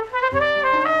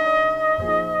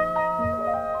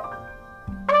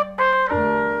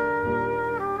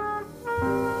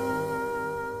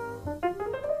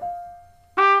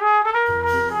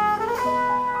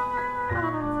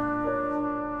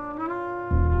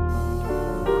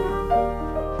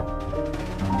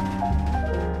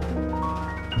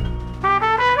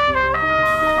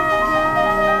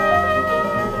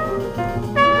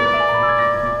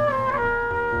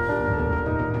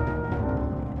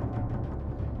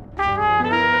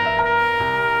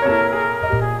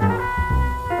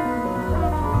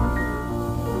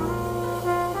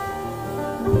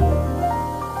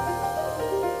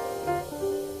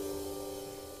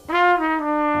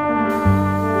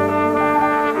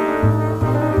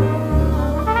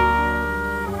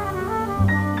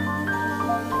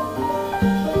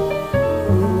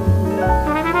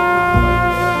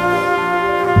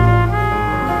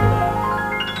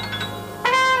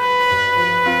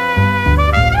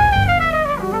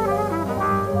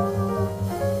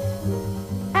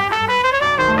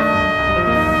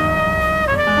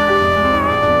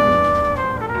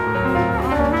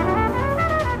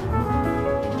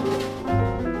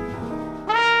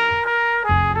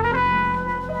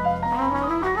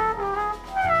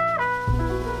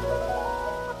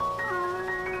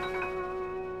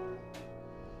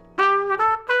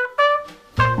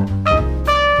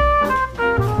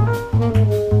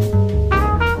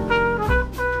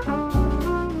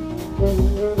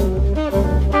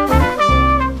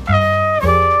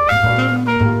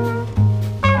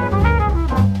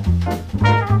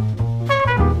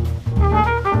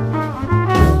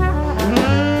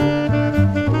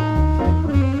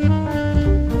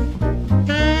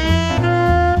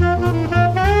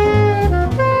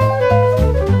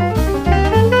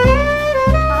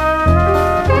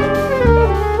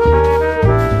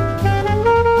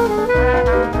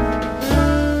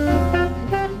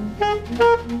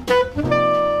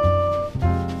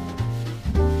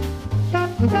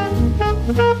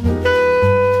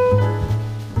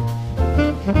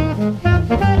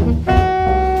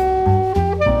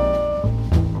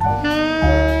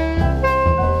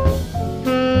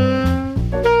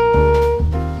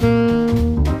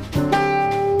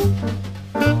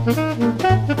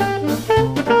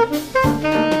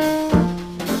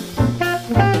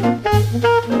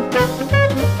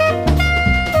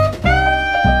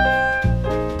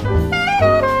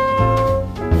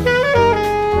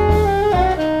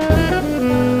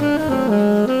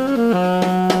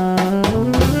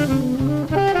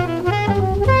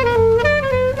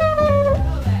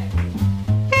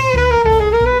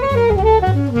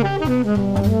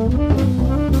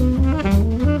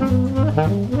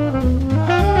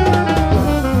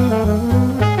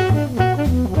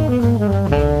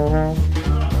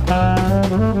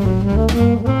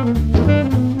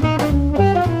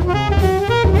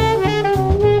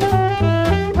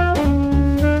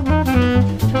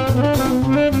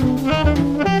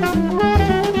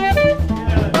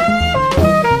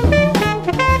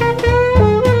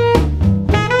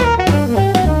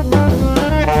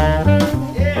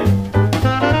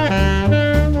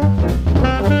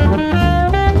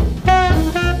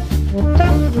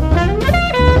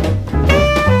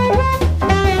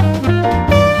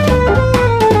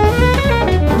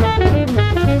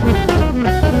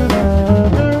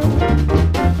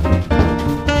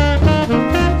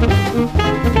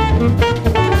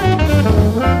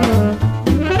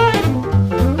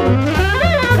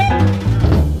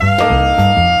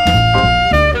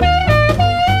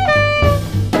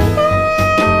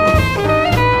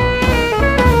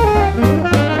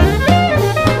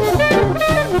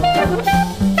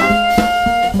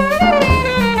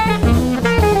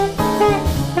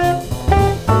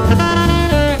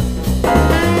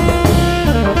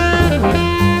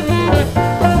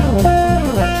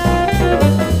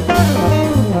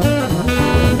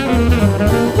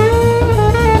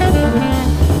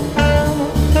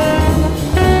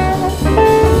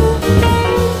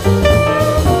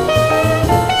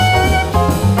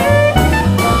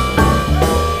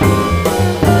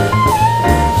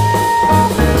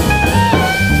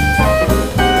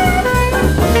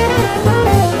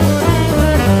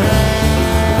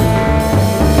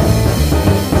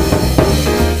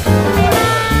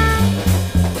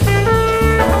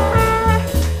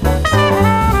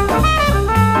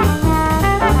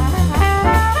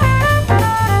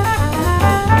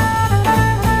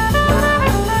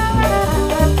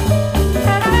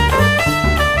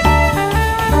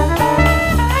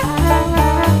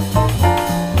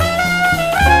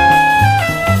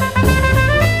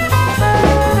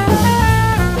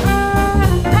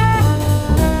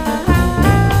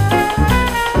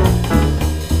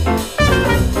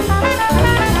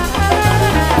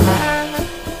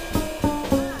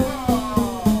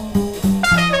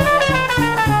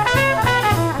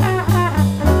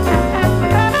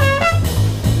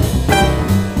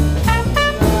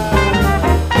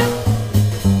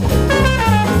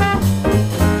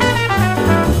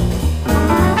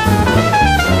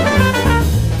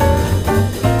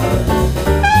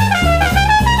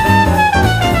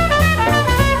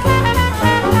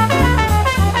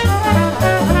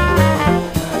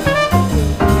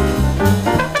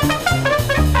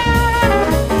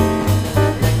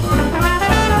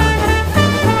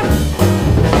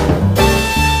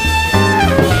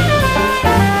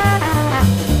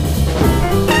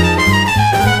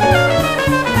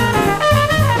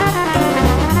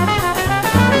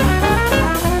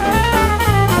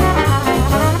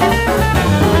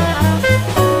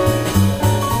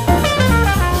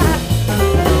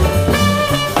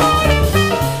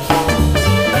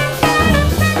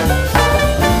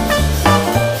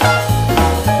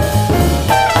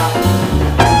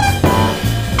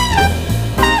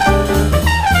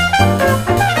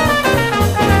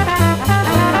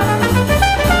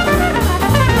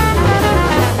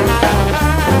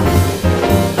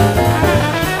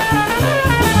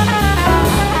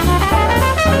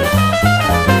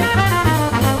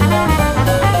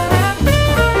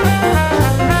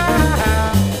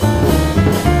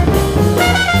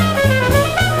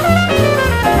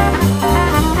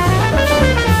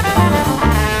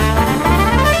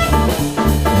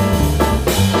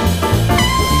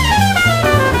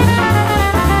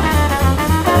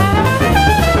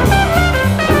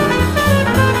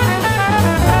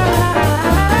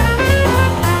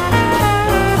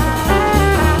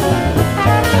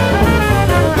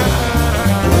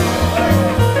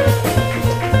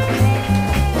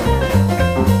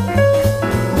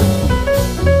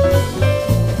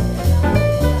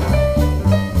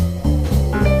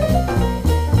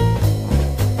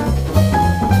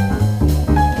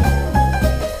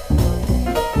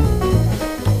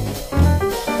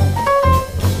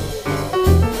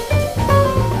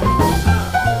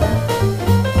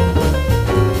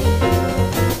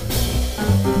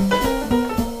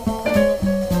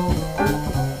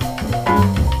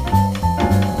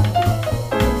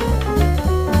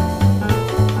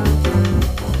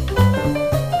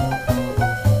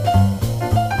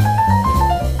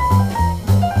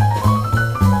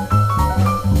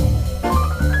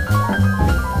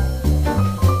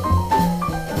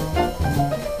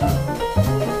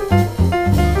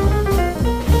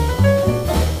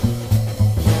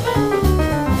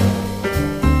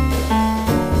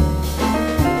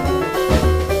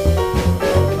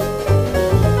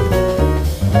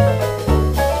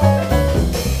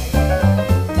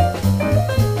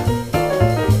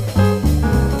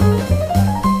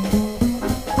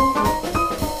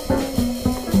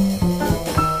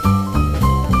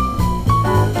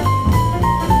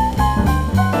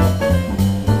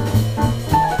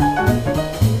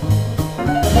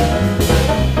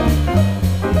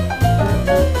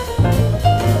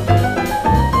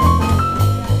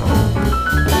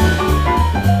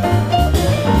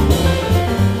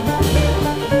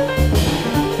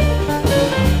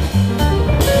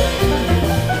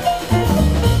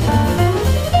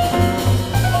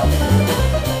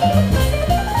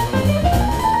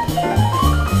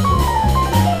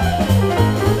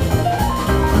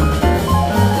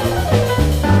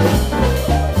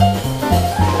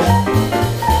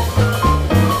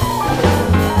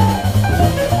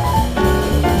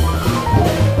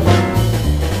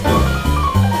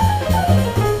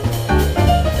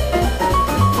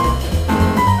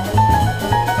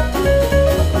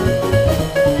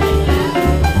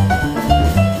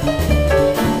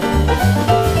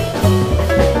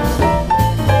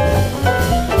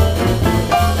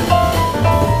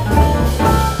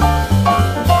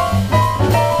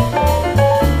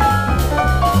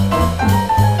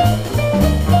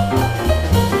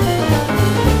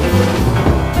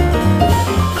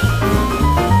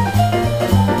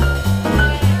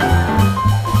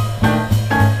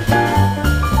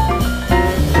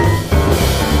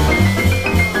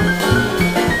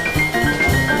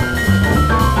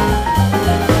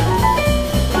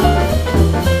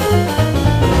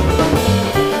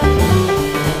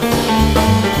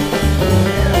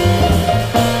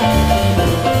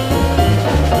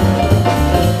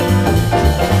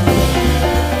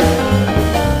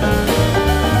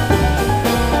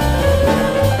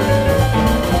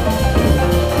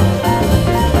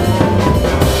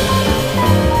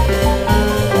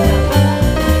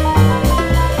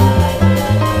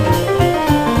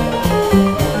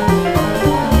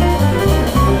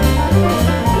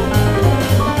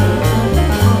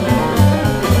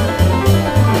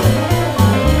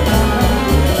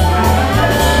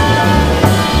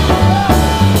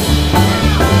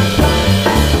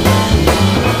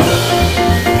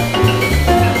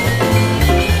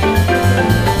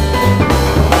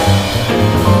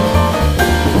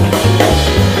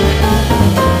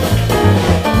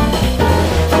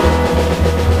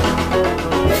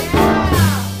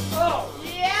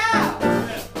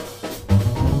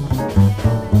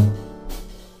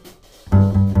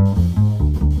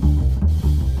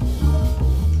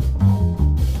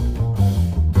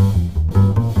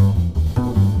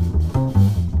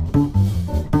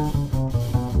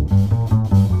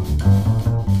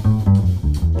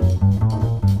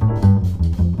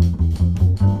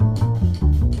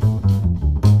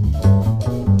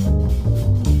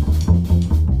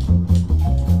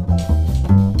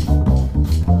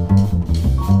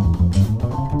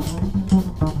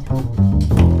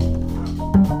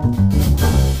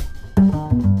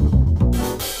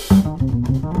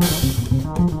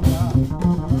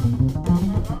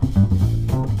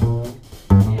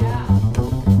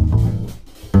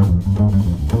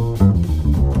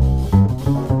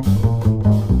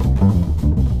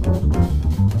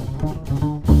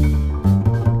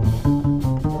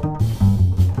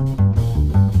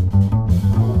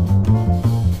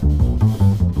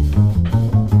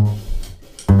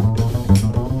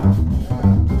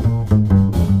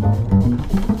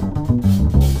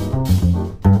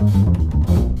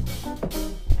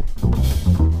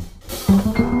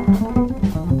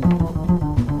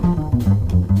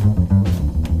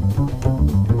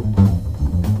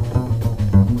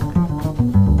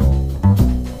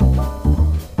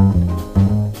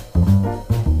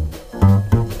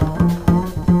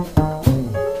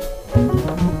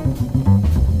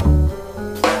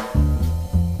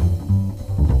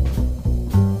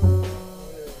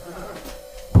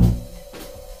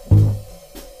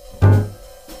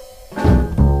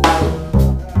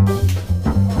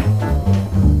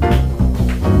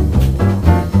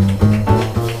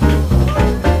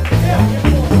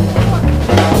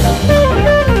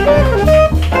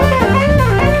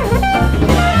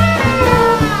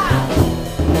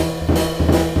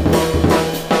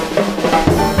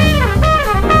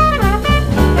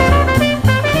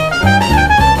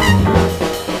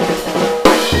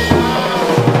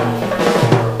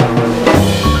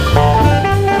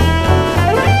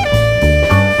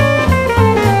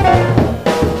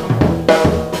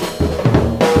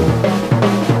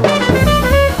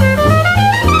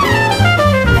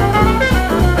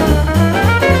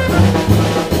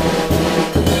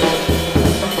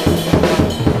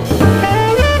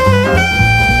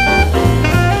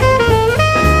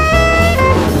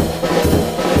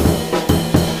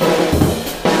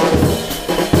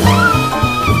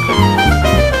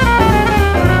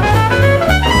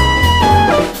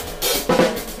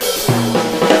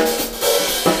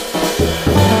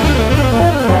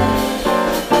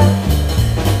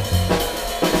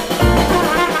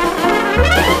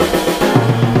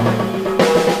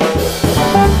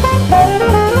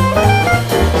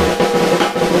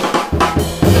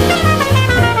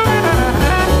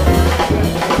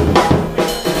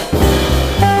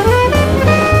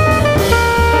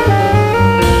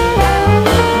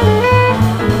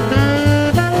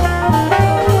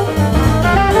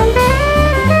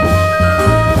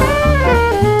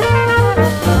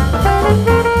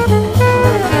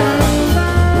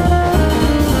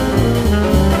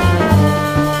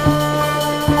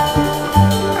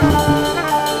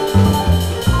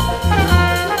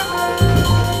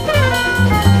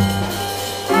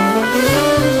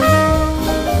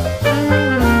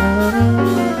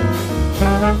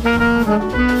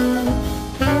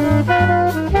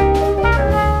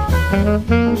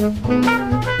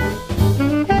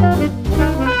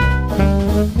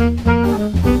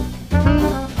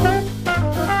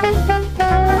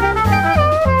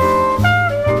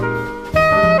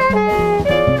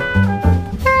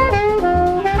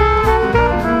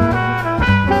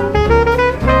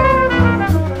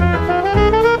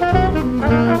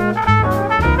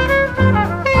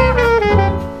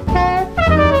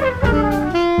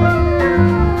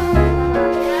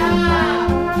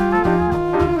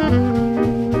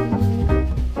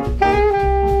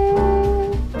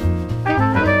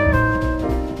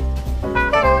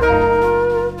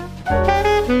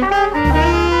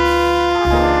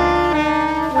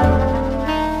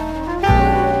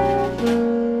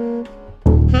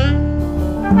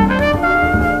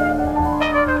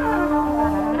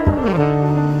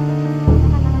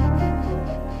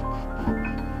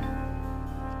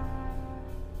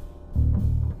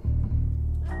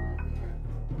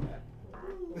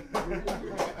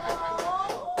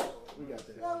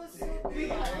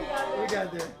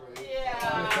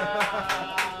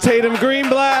 Tatum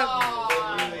Greenblatt,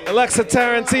 Alexa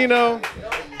Tarantino.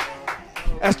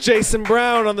 That's Jason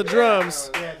Brown on the drums.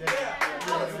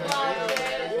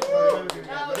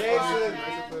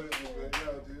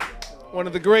 One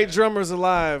of the great drummers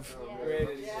alive,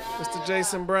 Mr.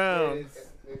 Jason Brown.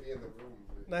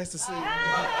 Nice to see you.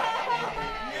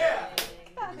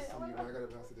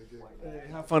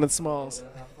 Hey, have fun at Smalls.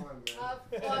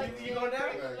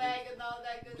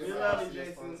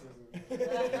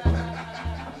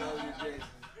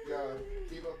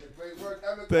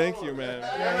 Thank you, man.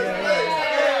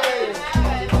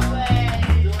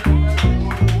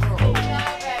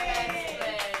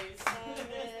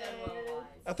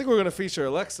 I think we're going to feature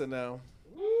Alexa now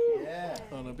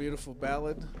on a beautiful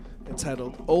ballad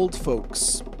entitled Old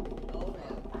Folks.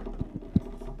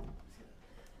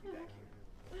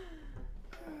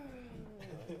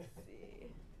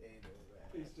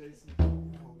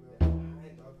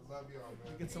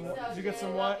 Did you get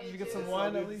some wine? Did you get some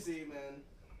wine at least?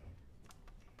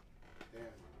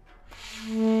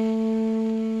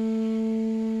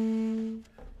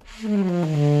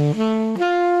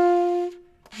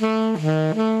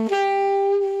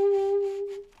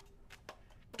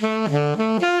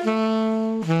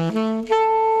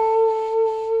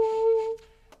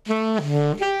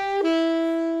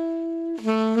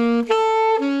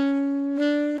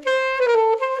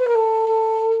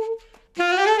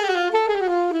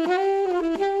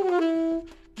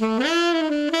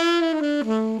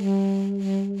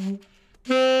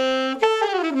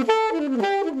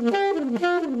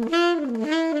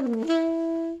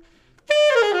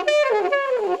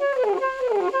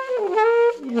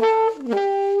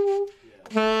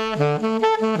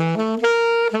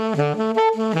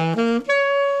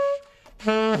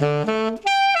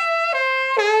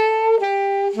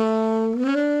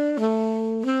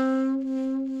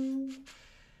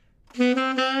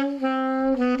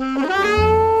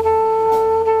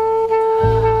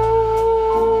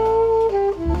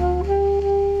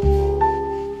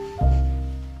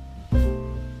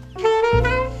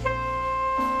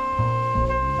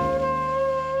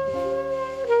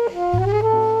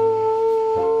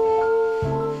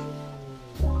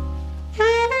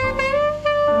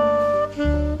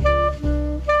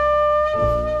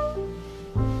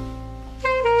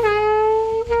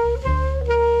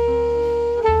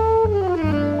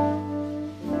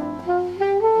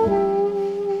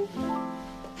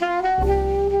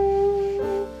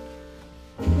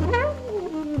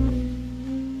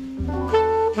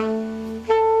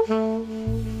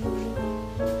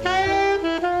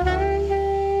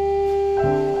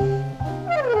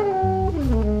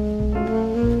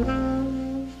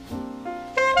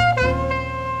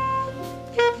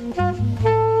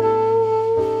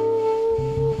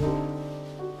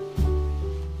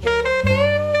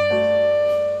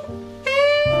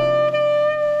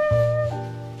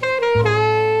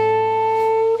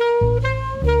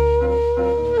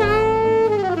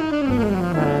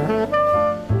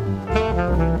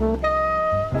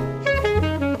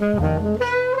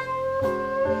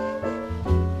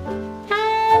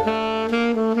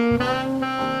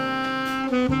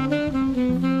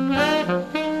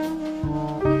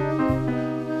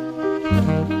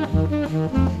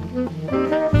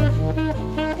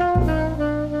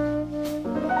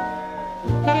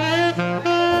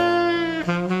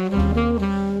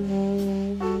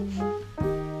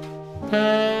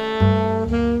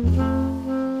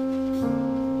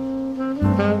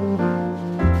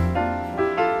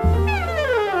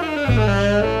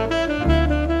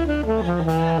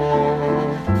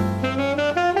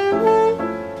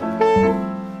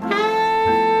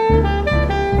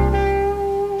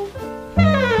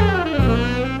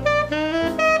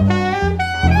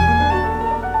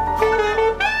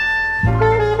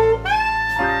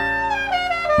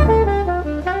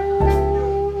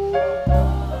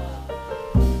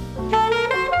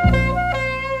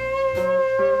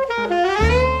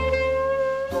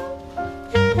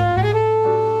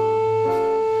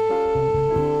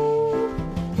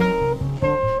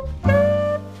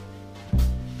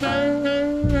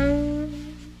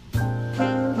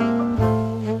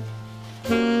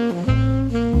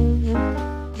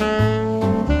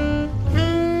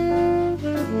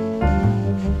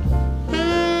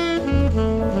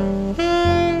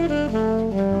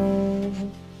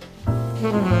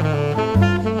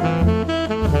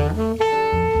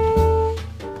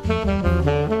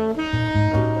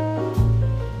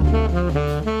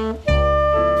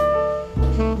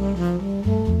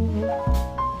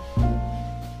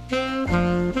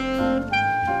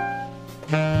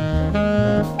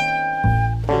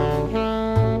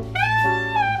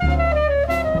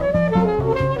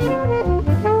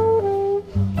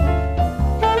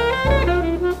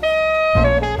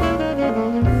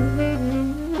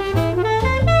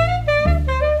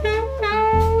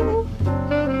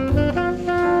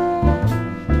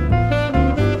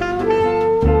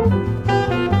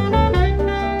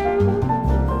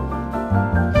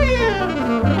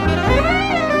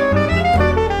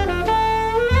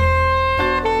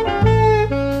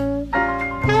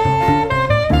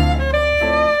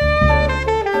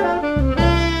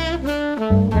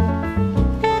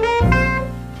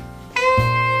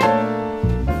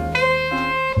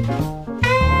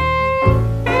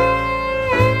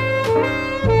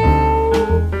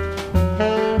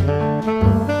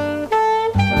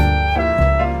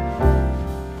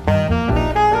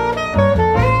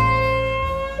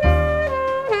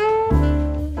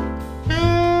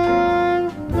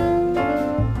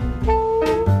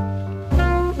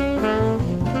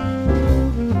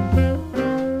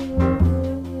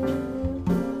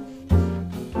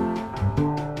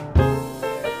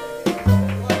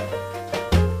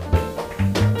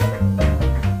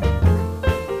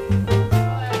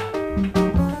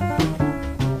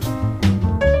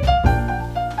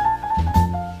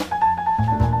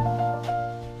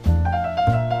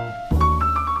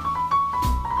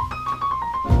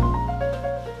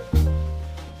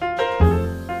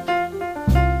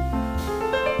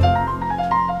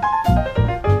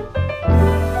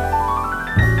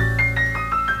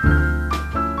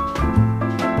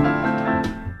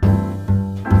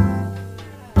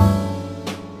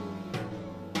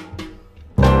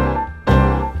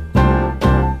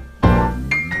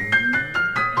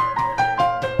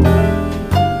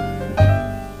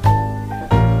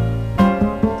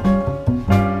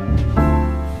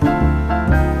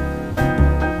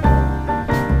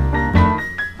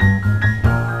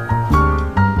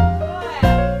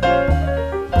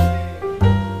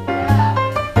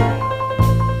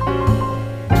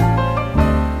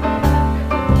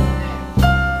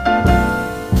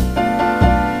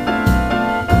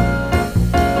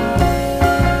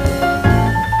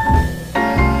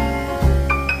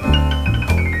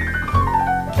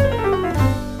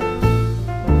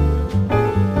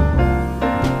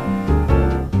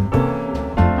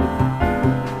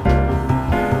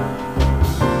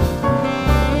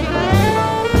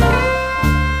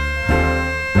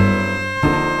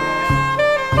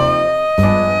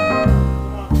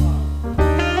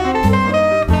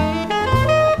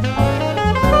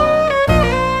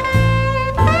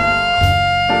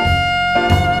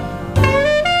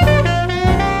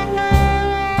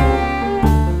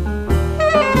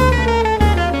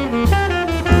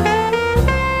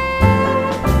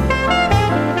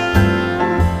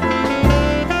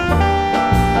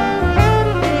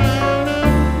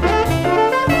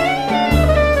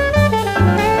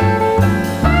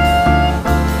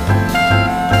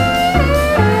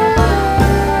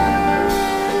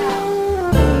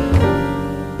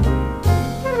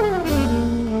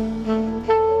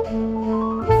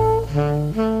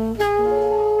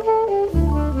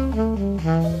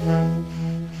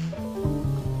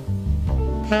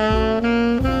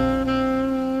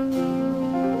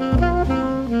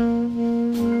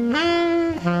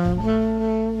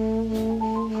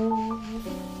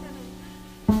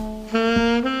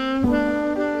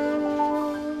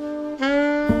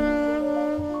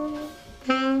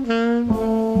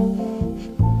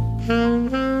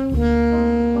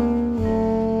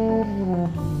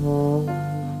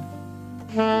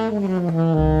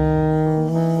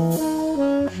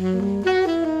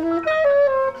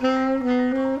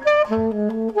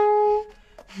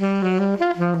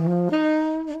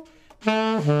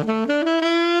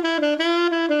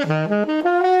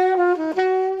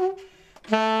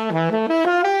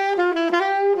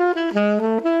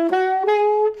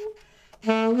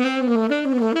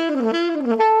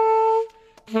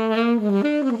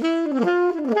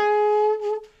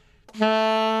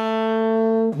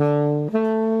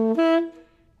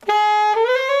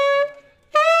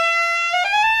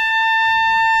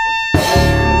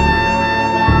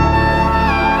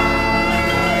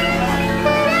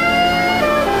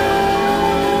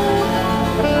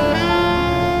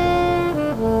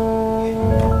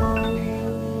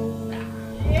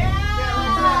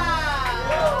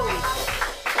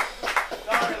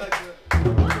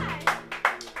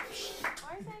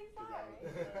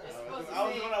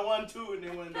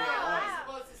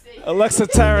 Alexa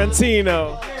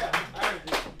Tarantino.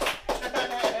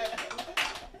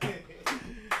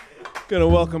 Gonna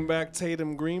welcome back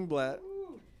Tatum Greenblatt.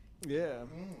 Yeah.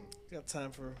 Got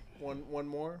time for one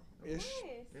more ish.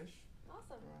 Nice.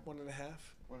 Awesome. 1.5.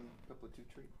 One couple of 2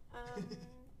 treats.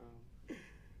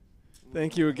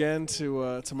 Thank you again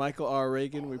to Michael R.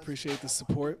 Reagan. We appreciate the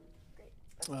support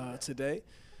today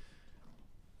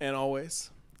and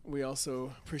always. We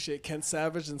also appreciate Kent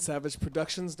Savage and Savage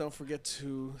Productions. Don't forget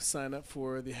to sign up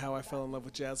for the How I Fell in Love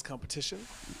with Jazz competition.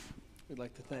 We'd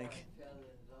like to thank.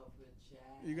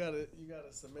 You gotta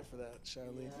submit for that,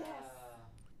 Charlene.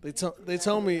 They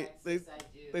told me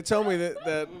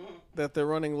that they're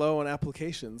running low on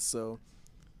applications, so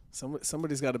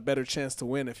somebody's got a better chance to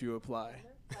win if you apply.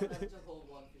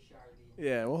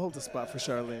 Yeah, we'll hold the spot for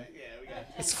Charlene.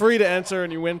 It's free to enter,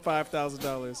 and you win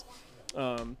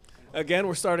 $5,000. Again,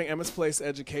 we're starting Emmett's Place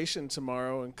Education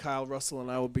tomorrow, and Kyle Russell and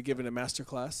I will be giving a master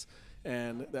class,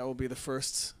 and that will be the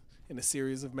first in a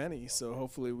series of many. So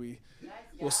hopefully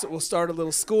we'll start a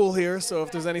little school here. So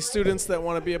if there's any students that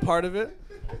want to be a part of it,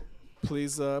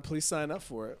 please sign up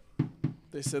for it.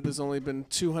 They said there's only been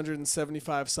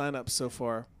 275 sign-ups so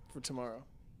far for tomorrow.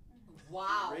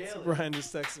 Wow. Really? So Brian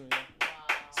just texted me. Wow.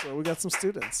 So we got some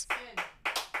students.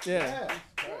 Yeah.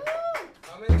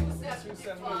 How many?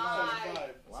 275.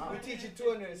 Wow. We're teaching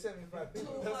 275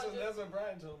 people. That's what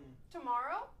Brian told me.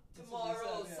 Tomorrow?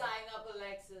 Tomorrow, sign up,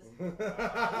 Alexis. Sign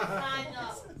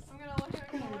up. I'm gonna look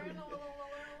at learn a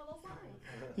little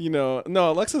sign. You know,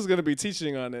 no, Alexa's gonna be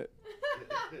teaching on it.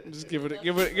 Just give it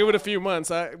a few months.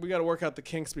 We got to work out the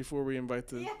kinks before we invite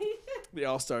the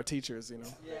all-star teachers. You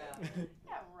know. Yeah.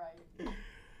 Yeah, right.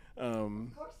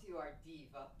 Of course you are,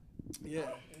 diva.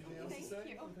 Yeah. Anything else to say? Thank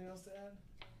you. Anything else to add?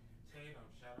 Tatum,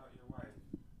 shout out your wife.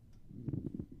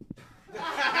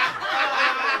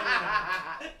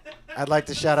 I'd like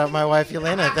to shout out my wife,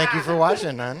 Yelena. Thank you for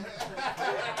watching, man.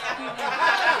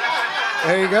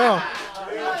 There you go.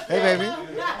 Hey, baby.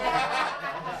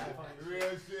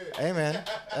 Hey, man.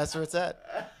 That's where it's at.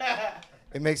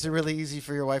 It makes it really easy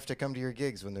for your wife to come to your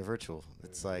gigs when they're virtual.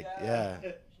 It's like, yeah.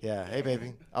 Hey,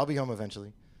 baby. I'll be home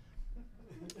eventually.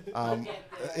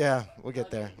 Yeah, we'll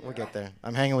get there.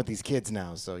 I'm hanging with these kids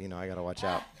now, so, I got to watch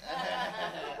out.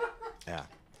 Yeah.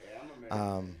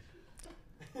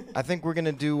 I think we're going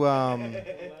to do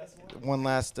one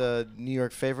last New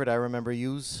York favorite, I Remember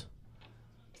Yous.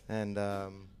 And I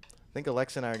think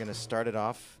Alexa and I are going to start it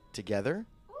off together,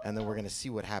 and then we're going to see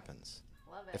what happens.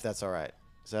 Love it. If that's all right.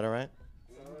 Is that all right?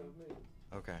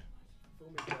 Okay.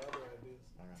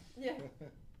 Yeah.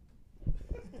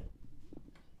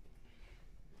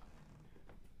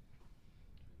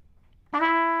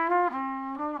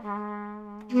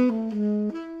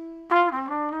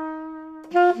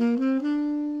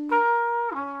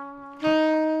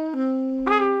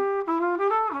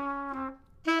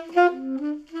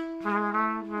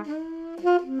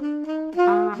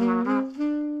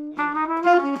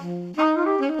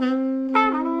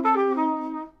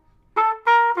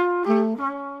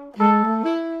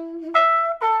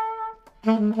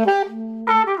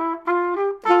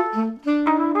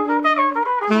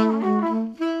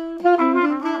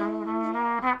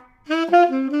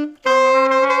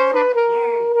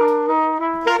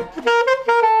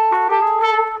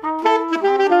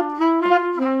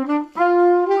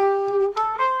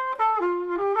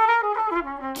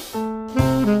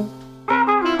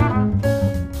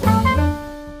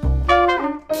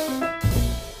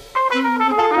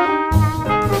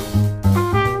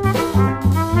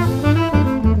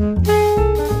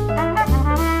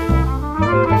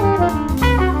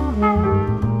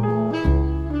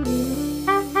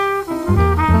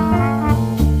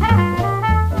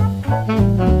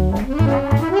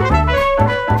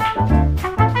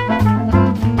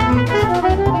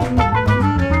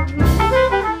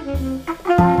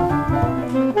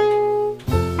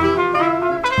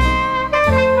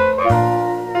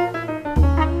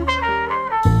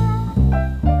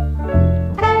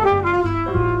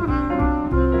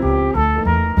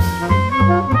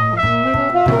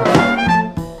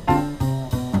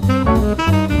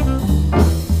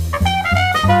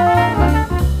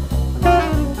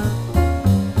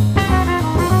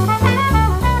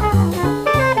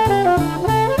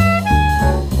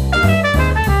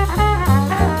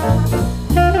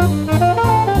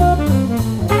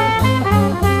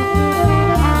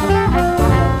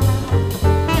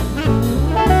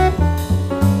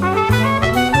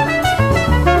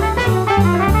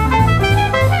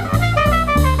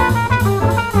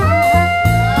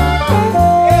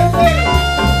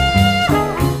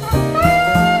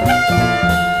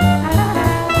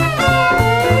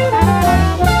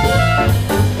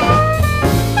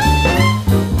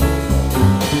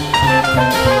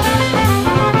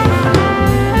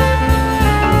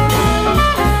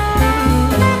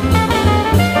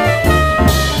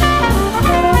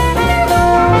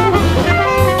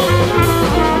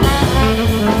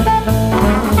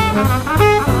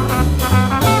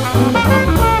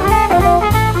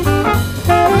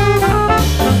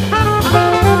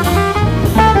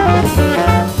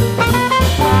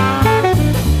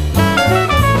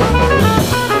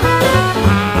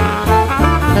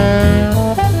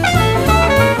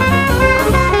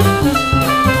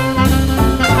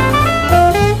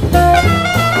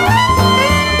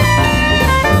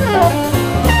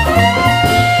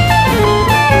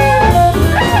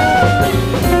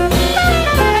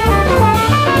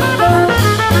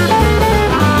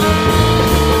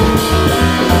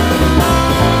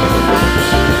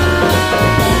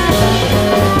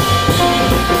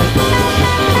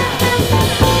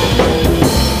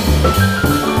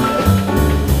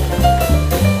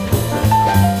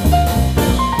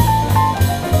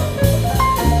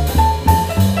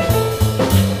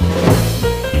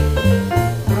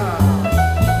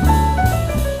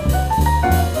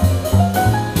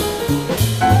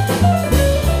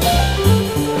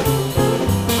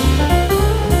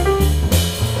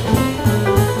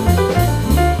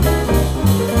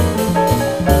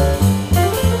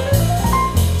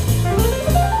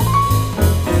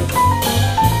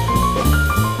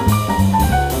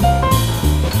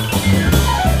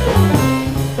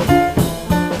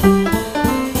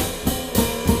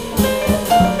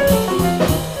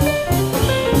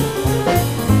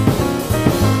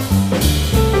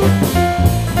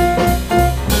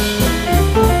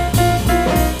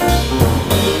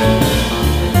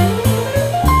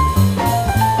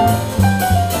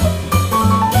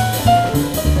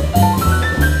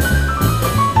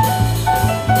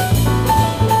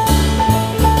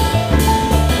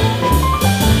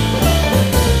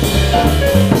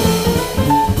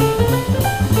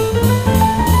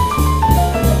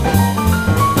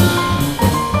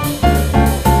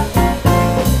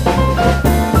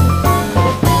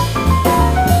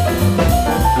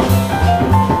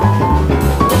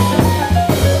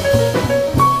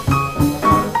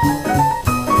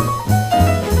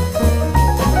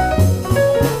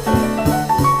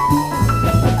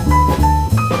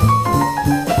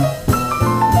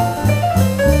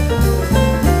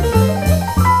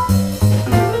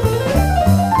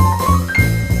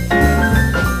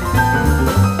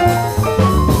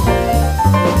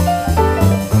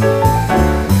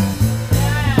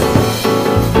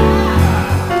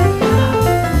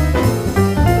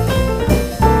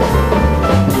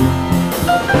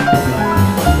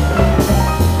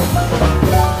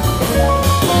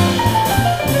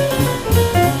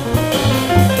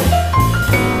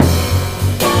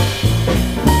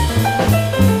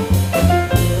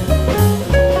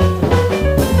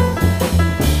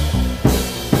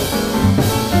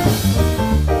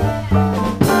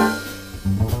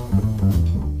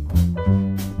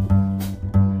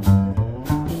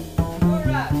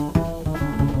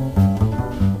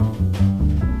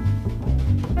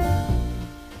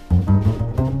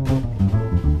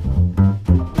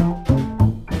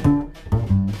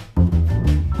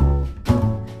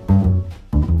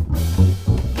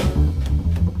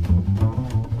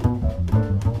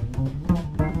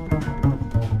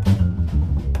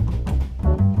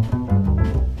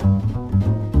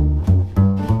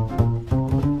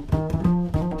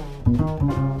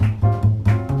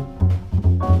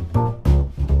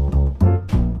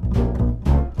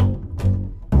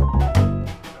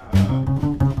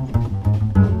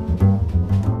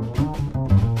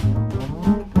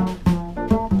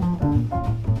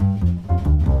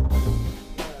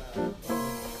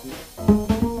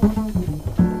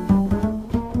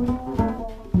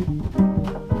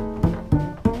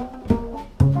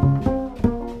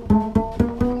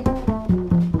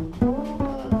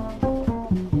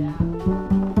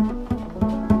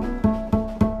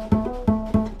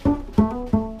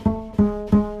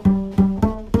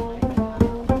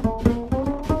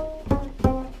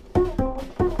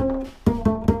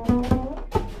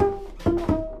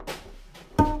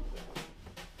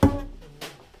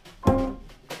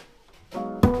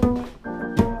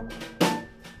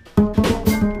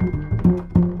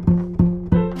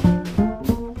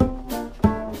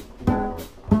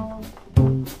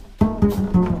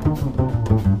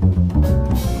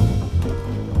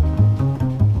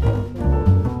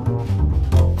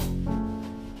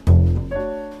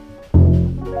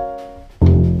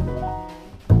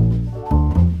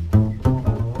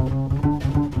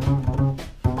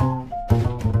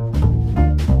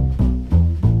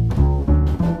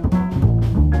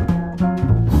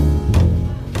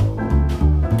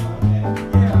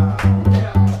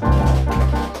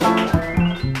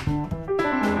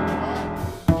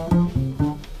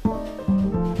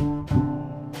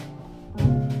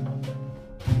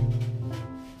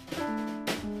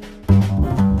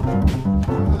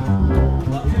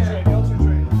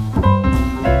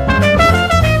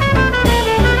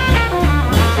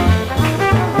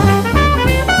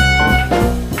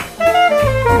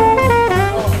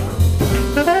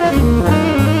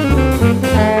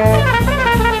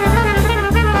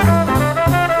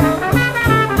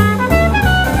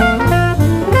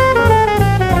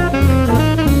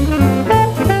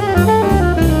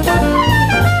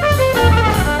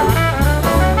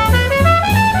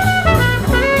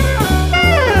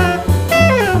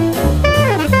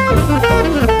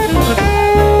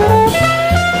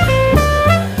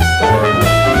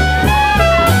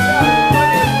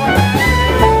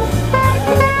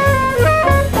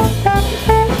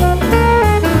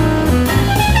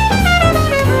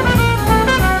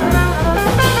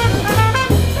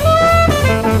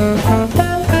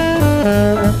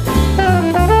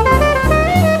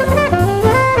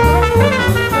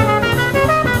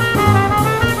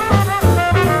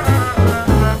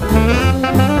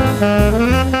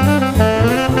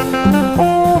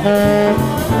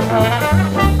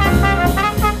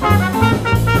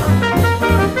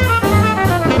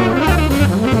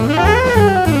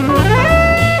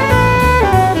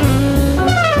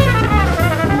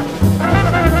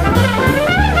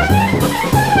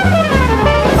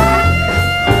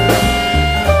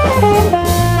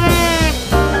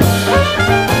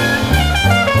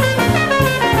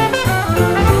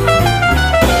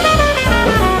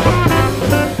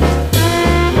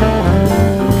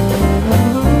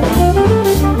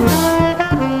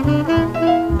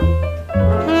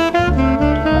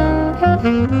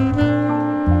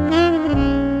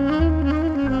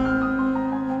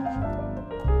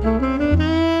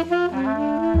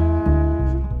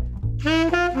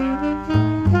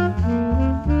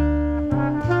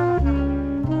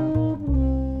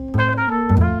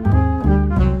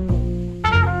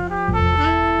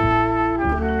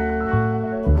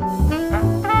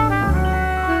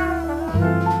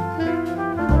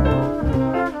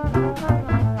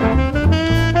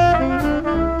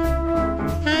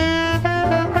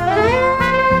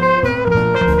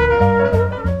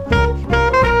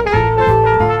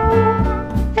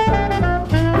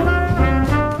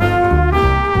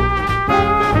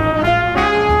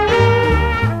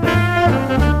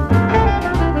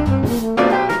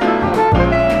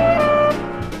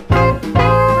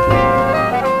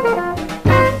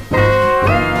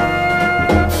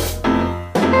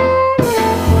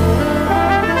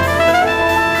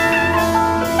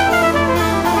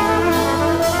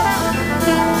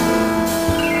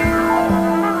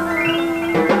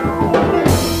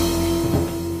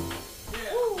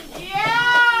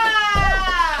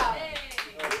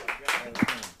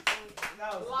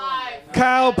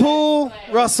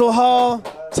 Poole, Russell Hall,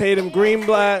 Tatum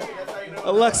Greenblatt,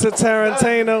 Alexa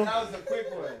Tarantino. That was a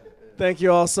quick one. Thank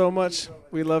you all so much.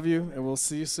 We love you, and we'll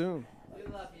see you soon. We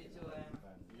love you, Joanne.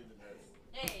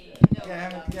 Hey,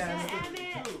 Yeah, Emmet.